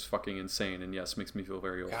 which is fucking insane, and yes, makes me feel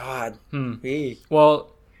very old. God.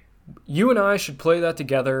 Well, you and I should play that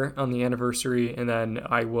together on the anniversary, and then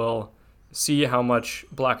I will see how much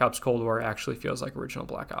Black Ops Cold War actually feels like original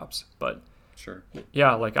Black Ops. But Sure.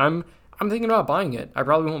 yeah, like I'm thinking about buying it. I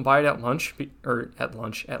probably won't buy it at launch,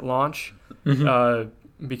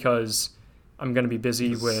 because I'm gonna be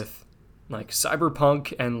busy with like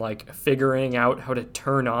Cyberpunk and like figuring out how to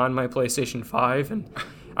turn on my PlayStation 5, and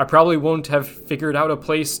I probably won't have figured out a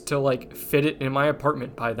place to like fit it in my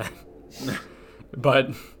apartment by then.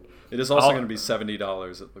 But It is also going to be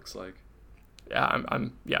 $70, it looks like. yeah,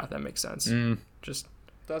 yeah, that makes sense. Just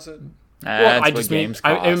Does it? That's I what just mean games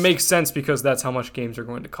cost. it makes sense because that's how much games are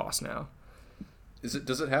going to cost now.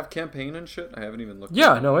 Does it have campaign and shit? I haven't even looked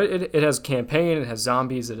Yeah, at it. no, it has campaign, it has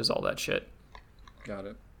zombies, it has all that shit. Got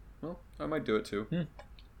it. Well, I might do it too.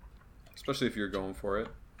 Especially if you're going for it.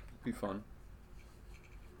 It'd be fun.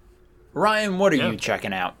 Ryan, what are Yeah. you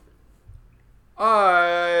checking out?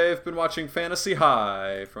 I've been watching Fantasy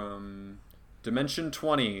High from Dimension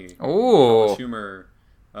 20. Ooh. College Humor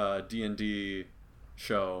D&D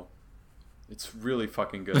show. It's really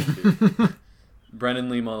fucking good, dude. Brennan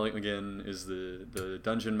Lee Mulligan is the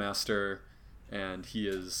dungeon master, and he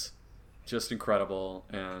is just incredible,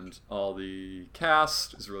 and all the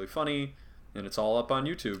cast is really funny, and it's all up on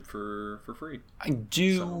YouTube for free.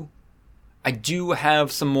 I do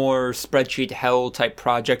have some more spreadsheet hell type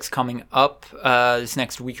projects coming up this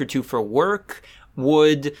next week or two for work.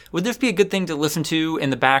 Would this be a good thing to listen to in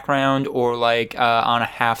the background or like on a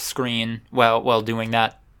half screen while doing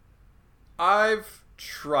that? I've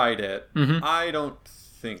tried it. Mm-hmm. I don't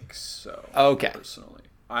think so. Okay. Personally,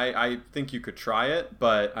 I think you could try it,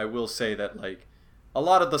 but I will say that like a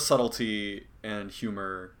lot of the subtlety and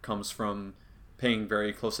humor comes from paying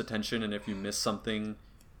very close attention, and if you miss something,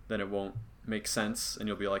 then it won't make sense, and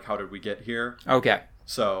you'll be like, "How did we get here?" Okay.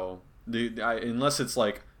 So unless it's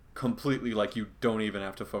like completely like you don't even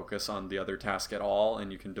have to focus on the other task at all,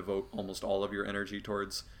 and you can devote almost all of your energy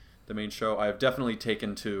towards the main show. I've definitely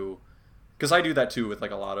taken to, because I do that too with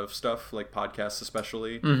like a lot of stuff, like podcasts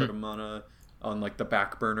especially. Put them on like the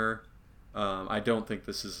back burner. I don't think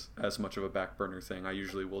this is as much of a back burner thing. I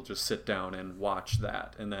usually will just sit down and watch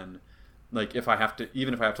that, and then like if I have to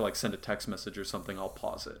like send a text message or something, I'll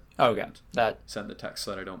pause it. Okay. Send the text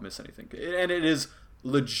so that I don't miss anything. And it is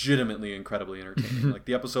legitimately incredibly entertaining. Like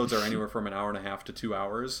the episodes are anywhere from an hour and a half to 2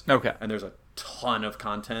 hours. Okay. And there's a ton of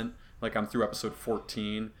content. Like I'm through episode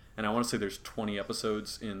 14, and I want to say there's 20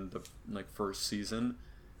 episodes in the like first season.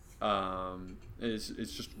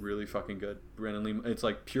 It's just really fucking good. Brennan Lee, it's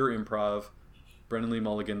like pure improv. Brennan Lee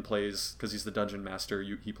Mulligan plays, because he's the dungeon master,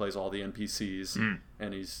 he plays all the NPCs,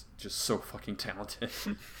 and he's just so fucking talented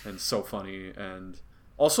and so funny, and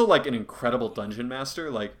also like an incredible dungeon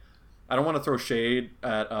master. Like, I don't want to throw shade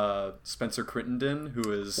at Spencer Crittenden,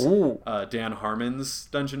 who is Dan Harmon's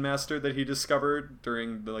dungeon master that he discovered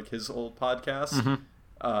during like his old podcast.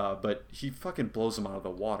 But he fucking blows him out of the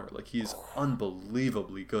water. Like, he's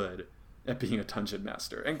unbelievably good at being a dungeon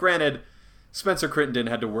master. And granted, Spencer Crittenden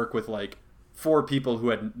had to work with like 4 people who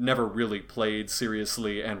had never really played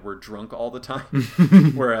seriously and were drunk all the time.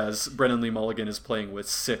 Whereas Brennan Lee Mulligan is playing with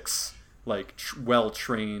 6 like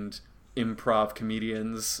well-trained improv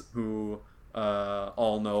comedians who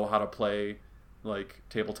all know how to play like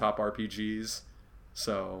tabletop RPGs.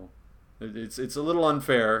 So it's a little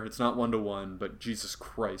unfair. It's not 1-to-1, but Jesus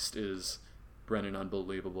Christ is Brennan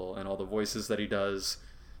unbelievable, and all the voices that he does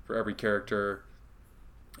for every character.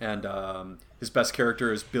 And his best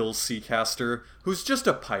character is Bill Seacaster, who's just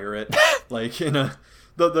a pirate. Like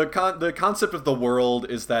the concept of the world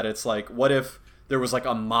is that it's like, what if there was like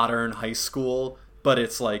a modern high school, but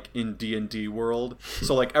it's like in D&D world.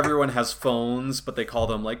 So like everyone has phones, but they call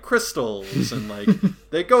them like crystals, and like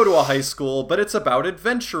they go to a high school, but it's about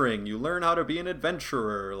adventuring. You learn how to be an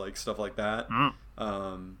adventurer, like stuff like that.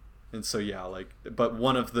 And so yeah, like, but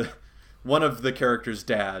one of the characters'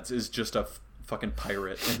 dads is just a fucking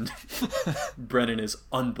pirate, and Brennan is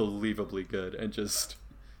unbelievably good and just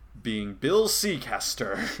being Bill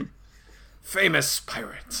Seacaster, famous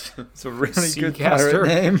pirate. It's a really good Seacaster pirate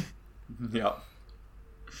name. Yeah.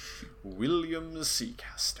 William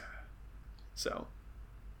Seacaster. So,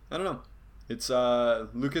 I don't know. It's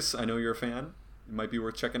Lucas, I know you're a fan. It might be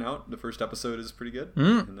worth checking out. The first episode is pretty good.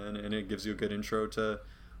 And it gives you a good intro to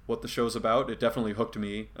what the show's about. It definitely hooked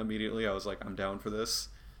me immediately. I was like, I'm down for this.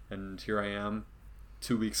 And here I am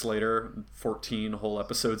 2 weeks later, 14 whole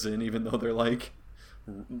episodes in, even though they're like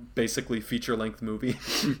basically feature-length movie.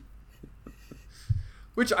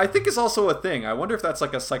 Which I think is also a thing. I wonder if that's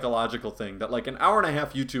like a psychological thing, that like an hour and a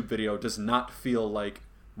half YouTube video does not feel like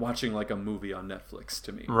watching like a movie on Netflix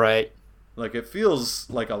to me. Right. Like it feels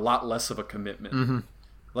like a lot less of a commitment.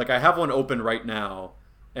 Like I have one open right now,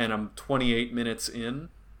 and I'm 28 minutes in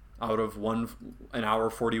out of an hour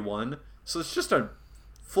 41. So it's just a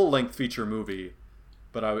full-length feature movie,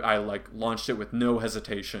 but I like launched it with no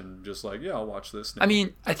hesitation, just like, yeah, I'll watch this now. I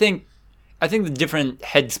mean, I think the different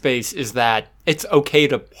headspace is that it's okay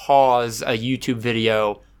to pause a YouTube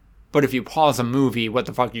video, but if you pause a movie, what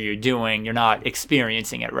the fuck are you doing? You're not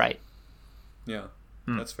experiencing it right. Yeah,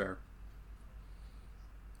 that's fair.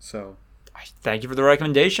 So, thank you for the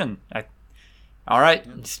recommendation. All right,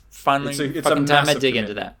 it's finally it's fucking time I dig commitment.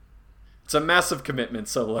 into that. It's a massive commitment,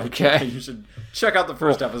 so like, Okay. you should check out the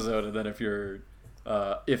first episode, and then if you're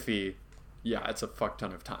iffy, yeah, it's a fuck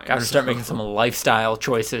ton of time. Gotta start making some lifestyle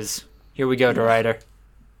choices. Here we go, writer.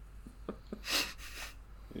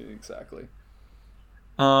 Exactly.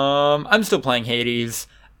 I'm still playing Hades.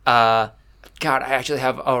 God, I actually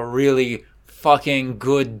have a really fucking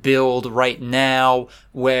good build right now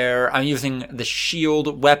where I'm using the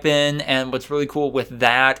shield weapon, and what's really cool with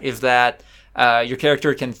that is that your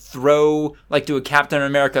character can throw, like do a Captain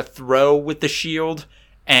America throw with the shield,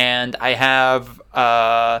 and I have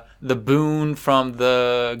the boon from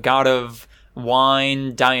the god of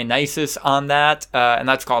wine, Dionysus, on that, and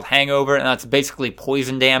that's called Hangover, and that's basically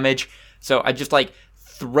poison damage. So I just like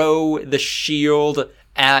throw the shield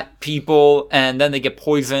at people, and then they get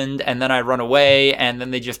poisoned, and then I run away, and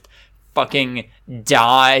then they just fucking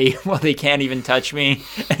die while they can't even touch me,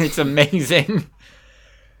 and it's amazing.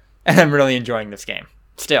 And I'm really enjoying this game.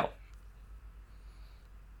 Still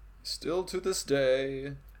to this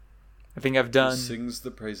day, I think I've done... sings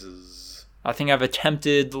the praises. I think I've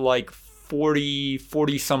attempted like 40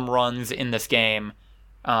 some runs in this game.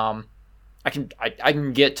 I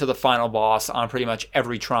can get to the final boss on pretty much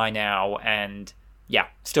every try now, and yeah,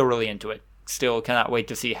 still really into it. Still cannot wait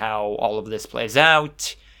to see how all of this plays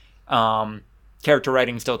out. Character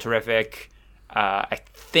writing still terrific. I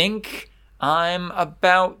think I'm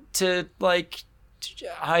about to like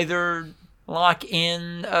either lock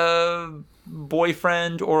in a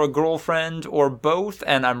boyfriend or a girlfriend or both,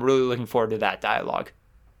 and I'm really looking forward to that dialogue.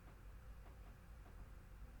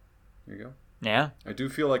 There you go. Yeah. I do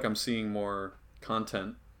feel like I'm seeing more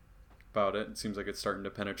content about it. It seems like it's starting to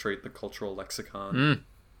penetrate the cultural lexicon.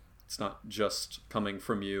 It's not just coming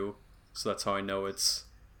from you, so that's how I know it's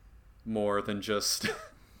more than just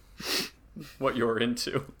what you're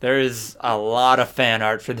into. There is a lot of fan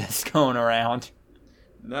art for this going around.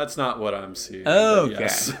 That's not what I'm seeing. Okay.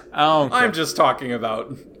 Yes. Okay. I'm just talking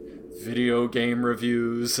about video game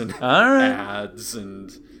reviews and ads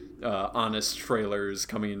and honest trailers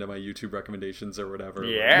coming into my YouTube recommendations or whatever.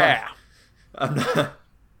 Yeah. I'm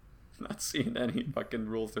not seeing any fucking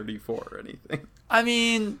Rule 34 or anything. I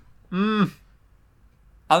mean, I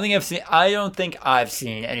don't think I've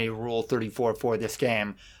seen any Rule 34 for this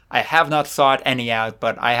game. I have not sought any out,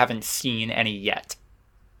 but I haven't seen any yet.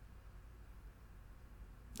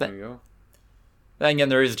 There you go. Then again,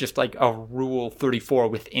 there is just like a Rule 34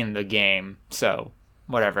 within the game, so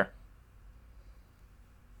whatever.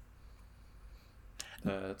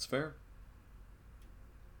 That's fair.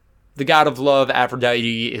 The god of love,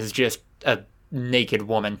 Aphrodite, is just a naked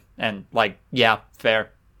woman, and like, yeah,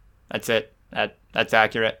 fair. That's it. That's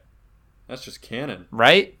accurate. That's just canon,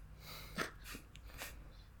 right?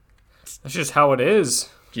 That's just how it is.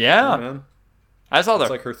 Yeah, man. It's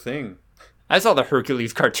like her thing. I saw the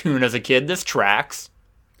Hercules cartoon as a kid. This tracks.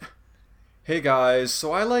 Hey guys,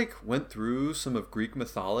 so I went through some of Greek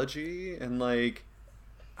mythology, and I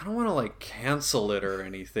don't want to cancel it or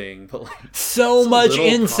anything, but so much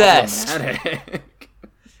incest.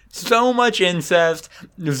 So much incest.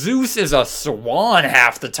 Zeus is a swan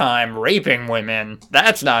half the time, raping women.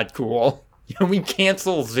 That's not cool. Can we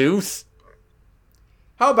cancel Zeus?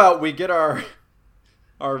 How about we get our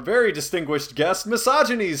very distinguished guest,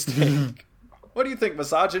 Misogyny's take? What do you think,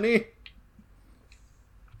 Misogyny?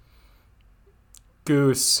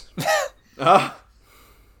 Goose. I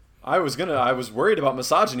was worried about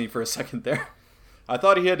Misogyny for a second there. I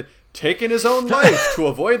thought he had taken his own life to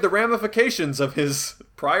avoid the ramifications of his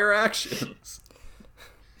prior actions.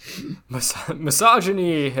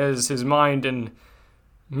 Misogyny has his mind in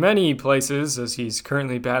many places, as he's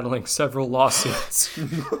currently battling several lawsuits.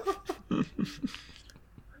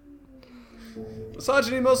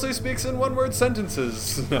 Misogyny mostly speaks in one-word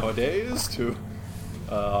sentences nowadays to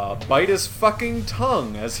bite his fucking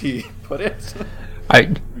tongue, as he put it.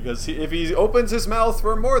 Because if he opens his mouth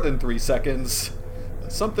for more than 3 seconds,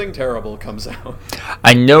 something terrible comes out.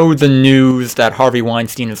 I know the news that Harvey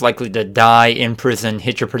Weinstein is likely to die in prison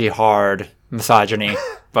hit you pretty hard, Misogyny.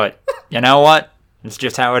 But you know what? It's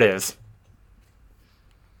just how it is.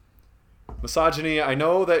 Misogyny, I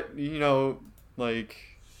know that,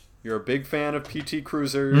 you're a big fan of PT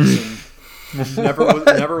Cruisers and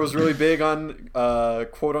never was really big on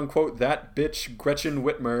quote unquote that bitch Gretchen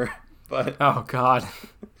Whitmer, but oh god.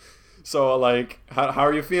 So how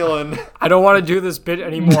are you feeling? I don't want to do this bit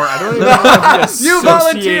anymore. I don't even want to be You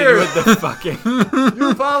volunteered with the fucking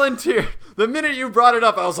You volunteered. The minute you brought it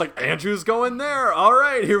up, I was like, Andrew's going there. All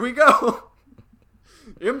right, here we go.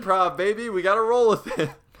 Improv, baby. We got to roll with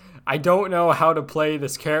it. I don't know how to play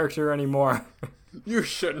this character anymore. You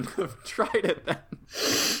shouldn't have tried it then.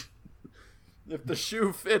 If the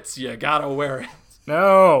shoe fits, you gotta wear it.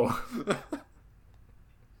 No.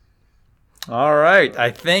 All right,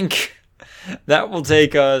 I think that will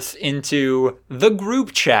take us into the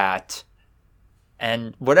group chat.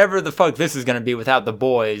 And whatever the fuck this is going to be without the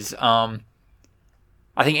boys. I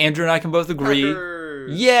think Andrew and I can both agree.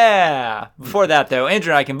 Rogers. Yeah. Before that, though,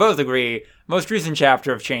 Andrew and I can both agree. Most recent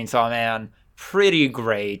chapter of Chainsaw Man, pretty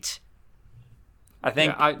great. I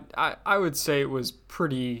think. Yeah, I would say it was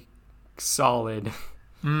pretty solid.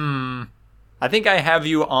 I think I have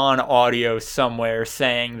you on audio somewhere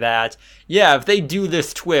saying that, yeah, if they do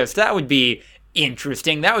this twist, that would be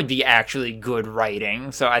interesting. That would be actually good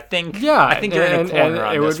writing. So I think you're in a corner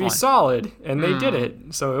on it this would be one. solid, and they did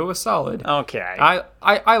it. So it was solid. Okay.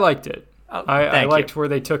 I liked it. I thank liked you. where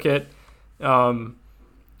they took it,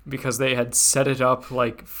 because they had set it up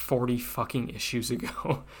like 40 fucking issues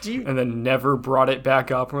ago, and then never brought it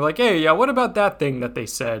back up. And we're like, hey, yeah, what about that thing that they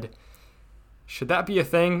said? Should that be a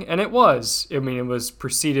thing? And it was. I mean, it was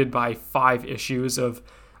preceded by 5 issues of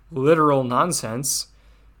literal nonsense,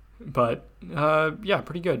 but yeah,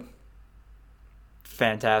 pretty good.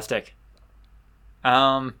 Fantastic.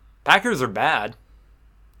 Packers are bad.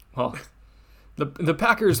 Well, the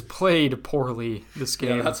Packers played poorly this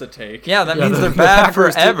game. Yeah, that's a take. Yeah, that means they're bad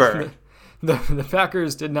Packers forever. The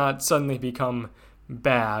Packers did not suddenly become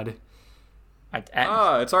bad.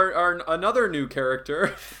 It's our another new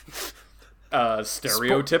character.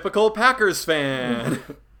 Stereotypical Packers fan.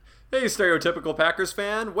 Hey, stereotypical Packers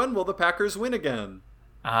fan, when will the Packers win again?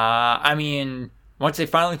 I mean, once they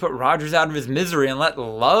finally put Rodgers out of his misery and let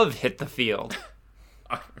love hit the field.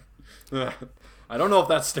 I don't know if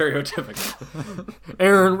that's stereotypical.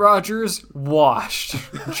 Aaron Rodgers, washed.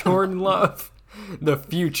 Jordan Love, the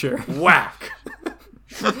future. Whack.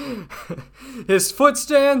 His foot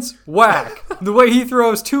stance, whack. The way he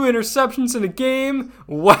throws 2 interceptions in a game,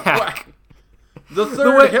 whack. The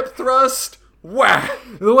third hip thrust, whack.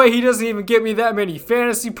 The way he doesn't even get me that many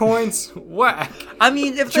fantasy points, whack. I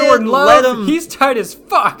mean, if they Jordan had Love, let him, he's tight as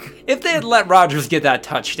fuck. if they had let Rodgers get that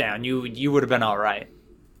touchdown, you would have been all right.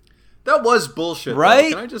 That was bullshit, right?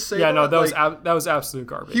 Though. Can I just say Yeah, no, that like, was absolute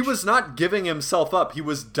garbage. he was not giving himself up. He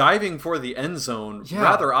was diving for the end zone, Yeah.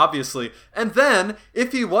 rather obviously. And then,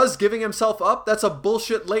 if he was giving himself up, that's a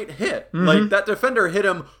bullshit late hit. Like, that defender hit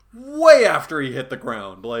him way after he hit the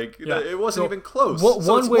ground. Like, it wasn't even close.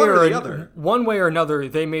 So it's one or the other. One way or another,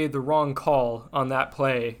 they made the wrong call on that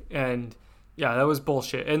play, and yeah, that was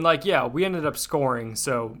bullshit. And like, yeah, we ended up scoring,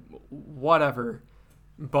 so whatever.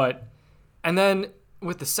 But and then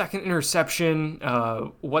with the second interception,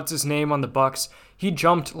 what's his name on the Bucks? He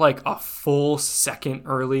jumped like a full second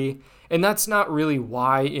early, and that's not really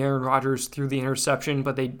why Aaron Rodgers threw the interception,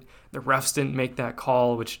 but the refs didn't make that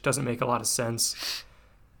call, which doesn't make a lot of sense.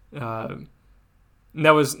 That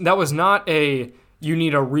was not a you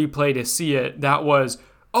need a replay to see it. That was,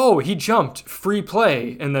 oh, he jumped, free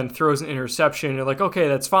play, and then throws an interception. You're like, okay,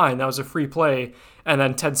 that's fine. That was a free play. And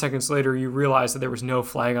then 10 seconds later, you realize that there was no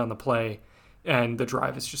flag on the play, and the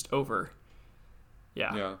drive is just over.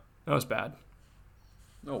 Yeah. That was bad.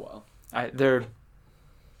 Oh, well.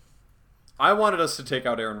 I wanted us to take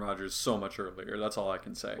out Aaron Rodgers so much earlier. That's all I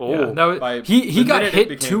can say. Yeah, he got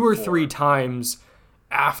hit 2 or 3 times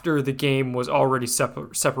after the game was already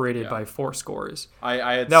separated by 4 scores. I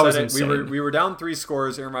had that said was it. insane. We were down 3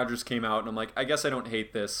 scores. Aaron Rodgers came out, and I'm like, I guess I don't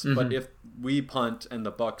hate this, but if we punt and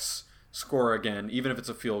the Bucks score again, even if it's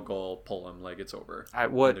a field goal, pull them. Like, it's over. I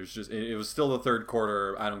would. There's just it was still the third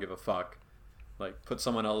quarter. I don't give a fuck. Like, put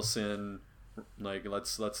someone else in. Like,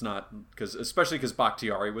 let's not, especially because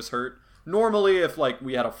Bakhtiari was hurt. Normally, if like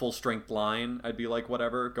we had a full strength line, I'd be like,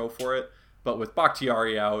 whatever, go for it. But with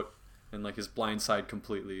Bakhtiari out and like his blind side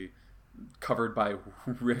completely covered by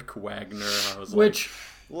Rick Wagner, I was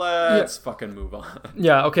let's fucking move on.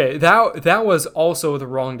 Yeah, okay. That was also the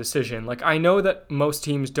wrong decision. Like, I know that most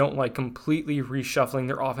teams don't like completely reshuffling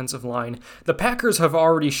their offensive line. The Packers have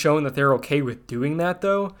already shown that they're okay with doing that,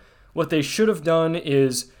 though. What they should have done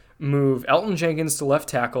is move Elton Jenkins to left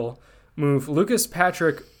tackle, move Lucas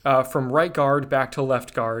Patrick from right guard back to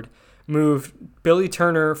left guard, move Billy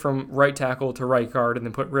Turner from right tackle to right guard, and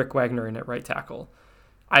then put Rick Wagner in at right tackle.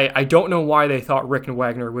 I don't know why they thought Rick and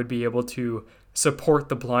Wagner would be able to support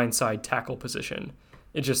the blindside tackle position.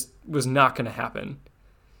 It just was not going to happen.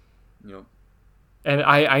 Yep. And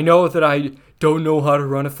I know that I don't know how to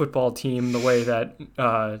run a football team the way that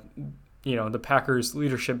the Packers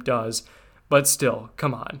leadership does, but still,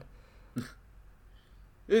 come on.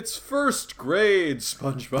 It's first grade,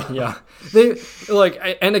 SpongeBob. Yeah. They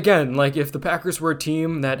and again, like if the Packers were a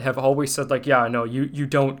team that have always said like, yeah, no, you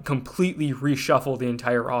don't completely reshuffle the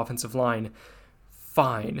entire offensive line,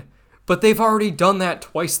 fine. But they've already done that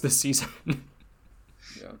twice this season.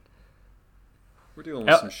 Yeah. We're dealing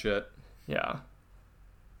with some shit. Yeah.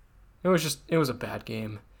 It was a bad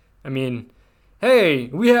game. I mean, hey,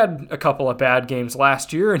 we had a couple of bad games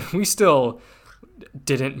last year and we still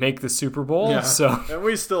didn't make the Super Bowl. So and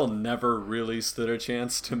we still never really stood a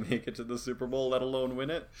chance to make it to the Super Bowl, let alone win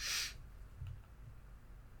it.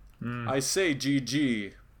 I say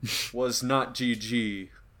GG was not GG,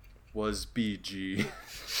 was BG.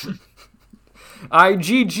 I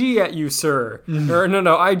GG at you, sir. Or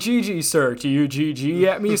no, I GG, sir. Do you GG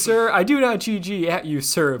at me, sir? I do not GG at you,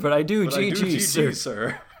 sir, but I do GG,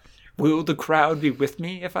 sir. Will the crowd be with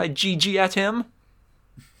me if I GG at him?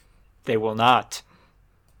 They will not.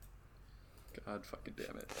 God fucking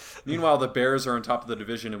damn it. Meanwhile, the Bears are on top of the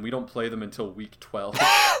division, and we don't play them until week 12.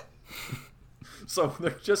 So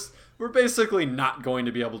we're basically not going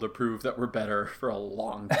to be able to prove that we're better for a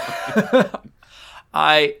long time.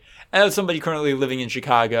 As somebody currently living in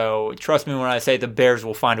Chicago, trust me when I say the Bears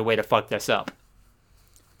will find a way to fuck this up.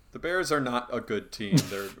 The Bears are not a good team.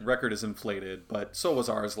 Their record is inflated, but so was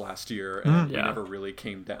ours last year, and we never really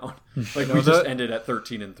came down. Like we just ended at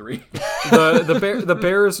 13-3. The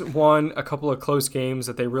Bears won a couple of close games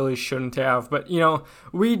that they really shouldn't have, but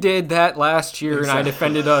we did that last year, and I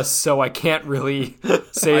defended us, so I can't really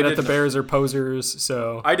say that the Bears are posers.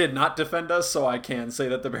 So I did not defend us, so I can say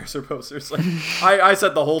that the Bears are posers. Like I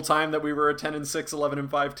said the whole time that we were a 10-6,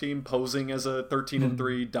 11-5 team posing as a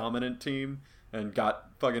 13-3 dominant team. And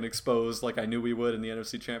got fucking exposed like I knew we would in the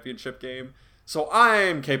NFC Championship game. So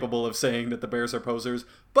I'm capable of saying that the Bears are posers,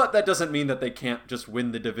 but that doesn't mean that they can't just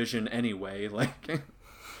win the division anyway. Like,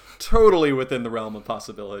 totally within the realm of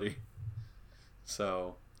possibility.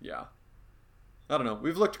 So, yeah. I don't know.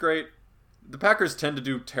 We've looked great. The Packers tend to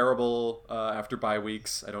do terrible after bye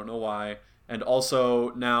weeks. I don't know why. And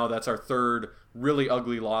also, now that's our third really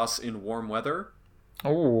ugly loss in warm weather.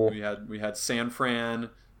 Oh. We had San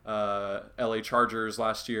Fran, LA Chargers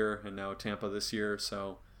last year, and now Tampa this year,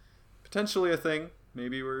 so potentially a thing.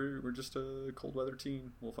 Maybe we're just a cold weather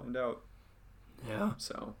team. We'll find out. Yeah.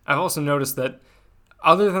 So I've also noticed that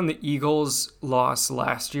other than the Eagles' loss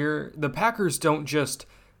last year, the Packers don't just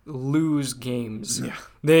lose games. Yeah.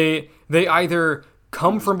 They either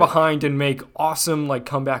come from behind and make awesome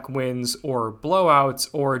comeback wins, or blowouts,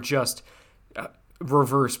 or just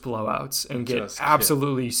reverse blowouts and get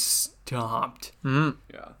absolutely stomped. Mm-hmm.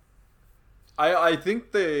 Yeah. I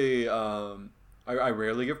think they I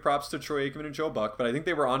rarely give props to Troy Aikman and Joe Buck, but I think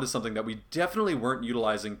they were onto something that we definitely weren't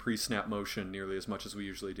utilizing pre-snap motion nearly as much as we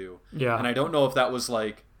usually do. Yeah. And I don't know if that was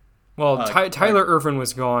Tyler Ervin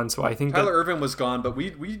was gone, so I think Tyler Ervin was gone, but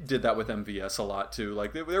we did that with MVS a lot too.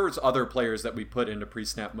 Like there was other players that we put into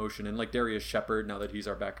pre-snap motion, and like Darius Shepard, now that he's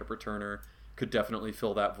our backup returner, could definitely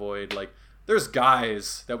fill that void. Like there's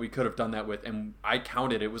guys that we could have done that with, and I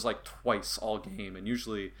counted it was like twice all game, and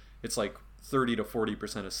usually it's like 30 to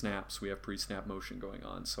 40% of snaps we have pre-snap motion going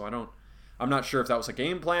on. So I'm not sure if that was a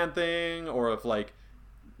game plan thing, or if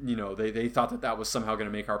they thought that was somehow going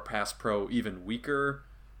to make our pass pro even weaker,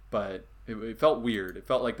 but it felt weird. It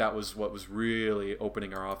felt like that was what was really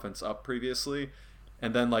opening our offense up previously.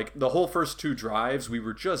 And then the whole first two drives, we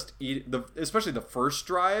were just especially the first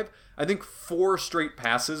drive, I think 4 straight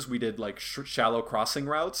passes we did shallow crossing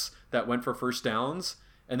routes that went for first downs,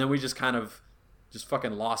 and then we just kind of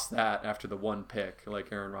fucking lost that after the one pick.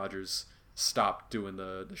 Like Aaron Rodgers stopped doing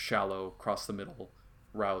the shallow cross the middle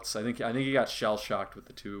routes. I think he got shell shocked with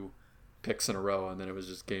the 2 picks in a row, and then it was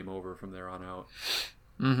just game over from there on out.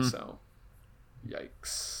 Mm-hmm. So,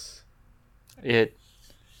 yikes.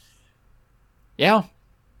 Yeah.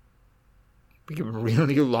 We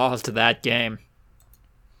really lost that game.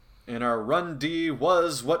 And our run D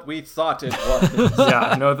was what we thought it was.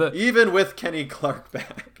 Yeah, no, even with Kenny Clark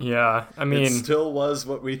back. Yeah, I mean, it still was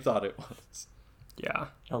what we thought it was. Yeah.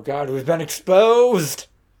 Oh God, we've been exposed.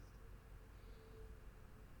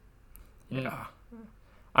 Yeah.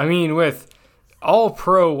 I mean, with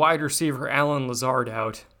all-pro wide receiver Alan Lazard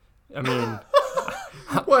out, I mean,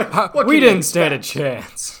 we didn't stand a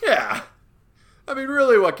chance. Yeah. I mean,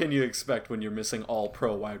 really, what can you expect when you're missing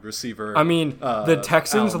all-pro wide receiver? I mean, the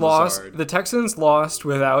Texans lost. The Texans lost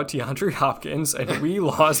without DeAndre Hopkins, and we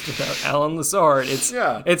lost without Alan Lazard.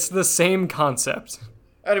 It's the same concept.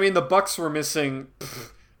 And I mean, the Bucks were missing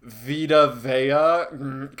Vita Vea.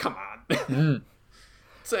 Come on.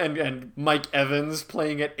 And Mike Evans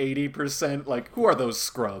playing at 80%. Like, who are those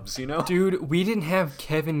scrubs? Dude, we didn't have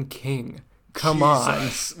Kevin King. Come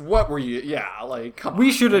Jesus. On. What were you? Yeah, come on.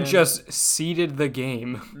 We should have just seeded the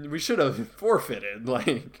game. We should have forfeited.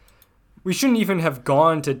 We shouldn't even have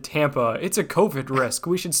gone to Tampa. It's a COVID risk.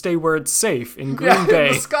 We should stay where it's safe in Green Bay.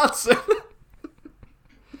 In Wisconsin.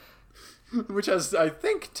 Which has, I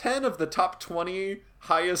think, 10 of the top 20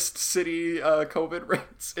 highest city COVID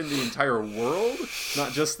rates in the entire world,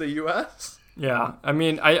 not just the U.S. Yeah, I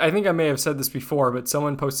mean, I think I may have said this before, but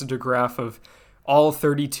someone posted a graph of all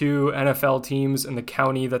 32 NFL teams in the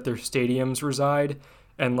county that their stadiums reside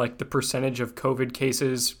and like the percentage of COVID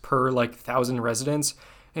cases per like 1,000 residents.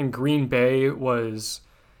 And Green Bay was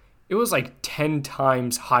like 10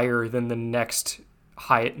 times higher than the next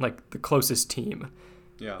high, like the closest team.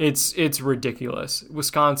 Yeah. It's ridiculous.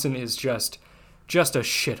 Wisconsin is just a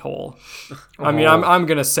shithole. I mean, I'm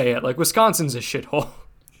going to say it. Like, Wisconsin's a shithole.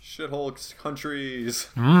 Shithole countries.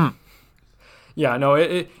 Yeah, no,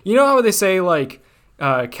 you know how they say, like,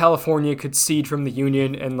 California could cede from the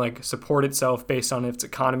Union and, like, support itself based on its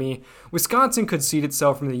economy? Wisconsin could cede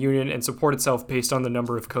itself from the Union and support itself based on the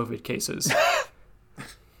number of COVID cases.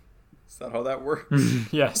 Is that how that works?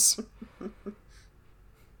 Yes.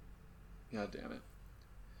 God damn it.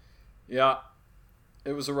 Yeah,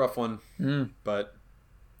 it was a rough one, but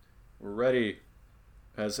we're ready.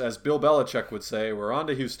 As Bill Belichick would say, we're on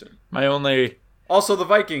to Houston. Also, the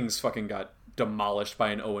Vikings fucking got demolished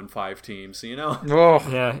by an 0-5 team, so you know. Oh.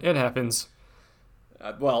 Yeah, it happens.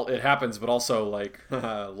 Well, it happens, but also like,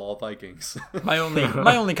 lol, Vikings. My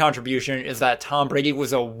only contribution is that Tom Brady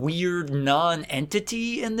was a weird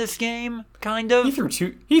non-entity in this game, kind of. He threw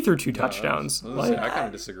two touchdowns. I kind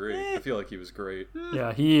of disagree. I feel like he was great.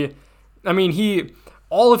 Yeah,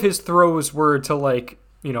 all of his throws were to, like,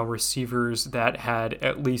 you know, receivers that had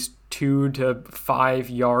at least 2 to 5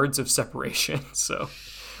 yards of separation. So,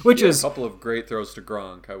 which is a couple of great throws to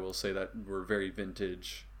Gronk. I will say that were very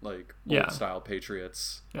vintage, like old style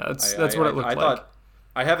Patriots. Yeah, that's what it looked like.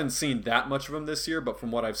 I haven't seen that much of him this year, but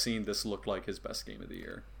from what I've seen, this looked like his best game of the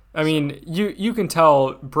year. I mean, you can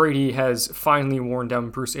tell Brady has finally worn down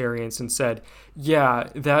Bruce Arians and said, yeah,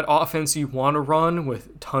 that offense you want to run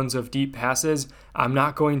with tons of deep passes, I'm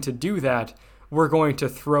not going to do that. We're going to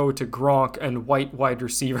throw to Gronk and white wide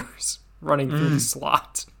receivers running through the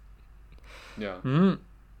slot. Yeah.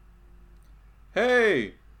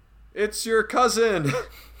 Hey, it's your cousin,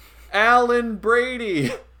 Alan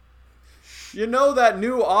Brady. You know that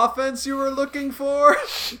new offense you were looking for?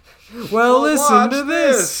 Well, listen to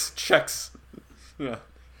this. Checks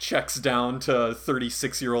down to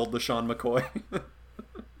 36-year-old LaShawn McCoy.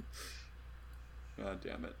 God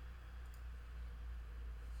damn it.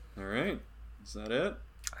 All right. Is that it?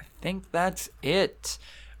 I think that's it.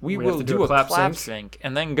 We have will to do a clap sync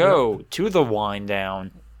and then go to the wind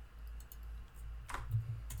down.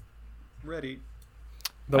 Ready.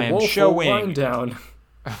 The wolf will wind down.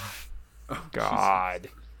 Oh, God.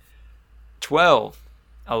 12,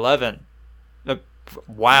 11.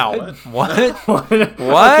 Wow. What?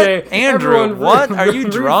 Okay, Andrew, what? Are you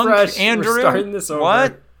drunk, refresh. Andrew? We're starting this over.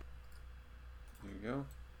 What? There you go.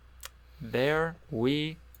 There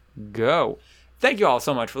we go. Thank you all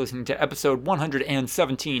so much for listening to episode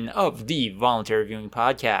 117 of the Voluntary Viewing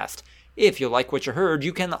Podcast. If you like what you heard,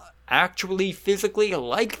 you can actually physically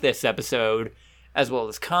like this episode, as well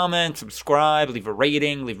as comment, subscribe, leave a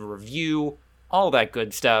rating, leave a review, all that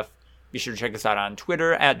good stuff. Be sure to check us out on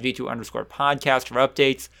Twitter at V2_podcast for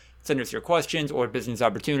updates. Send us your questions or business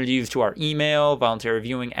opportunities to our email,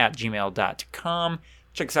 voluntaryviewing@gmail.com.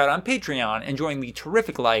 Check us out on Patreon, enjoying the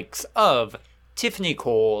terrific likes of Tiffany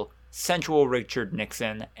Cole, Sensual Richard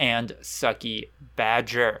Nixon, and Sucky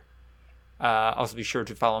Badger. Also be sure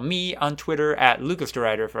to follow me on Twitter at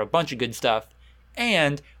LucasDeRider for a bunch of good stuff.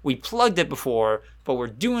 And we plugged it before, but we're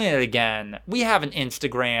doing it again. We have an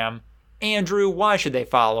Instagram. Andrew, why should they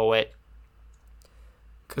follow it?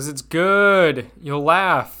 Because it's good. You'll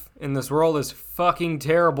laugh. And this world is fucking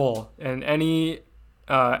terrible. And any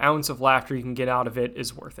ounce of laughter you can get out of it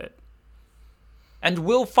is worth it. And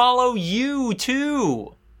we'll follow you,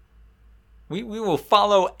 too. We will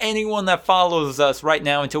follow anyone that follows us right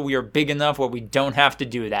now until we are big enough where we don't have to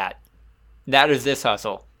do that. That is this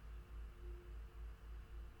hustle.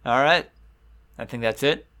 All right. I think that's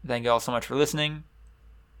it. Thank you all so much for listening.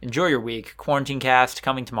 Enjoy your week. Quarantine Cast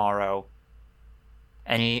coming tomorrow.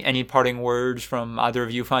 Any parting words from either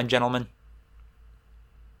of you fine gentlemen?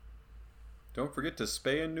 Don't forget to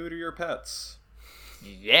spay and neuter your pets.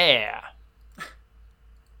 Yeah.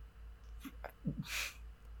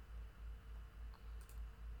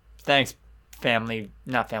 Thanks,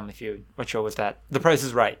 not Family Feud. What show was that? The Price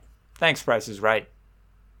is Right. Thanks, Price is Right.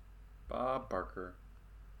 Bob Barker.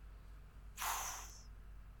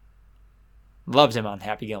 Loved him on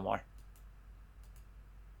Happy Gilmore.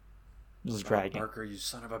 This is dragging. Barker, you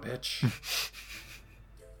son of a bitch.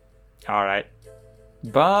 All right.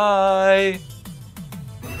 Bye.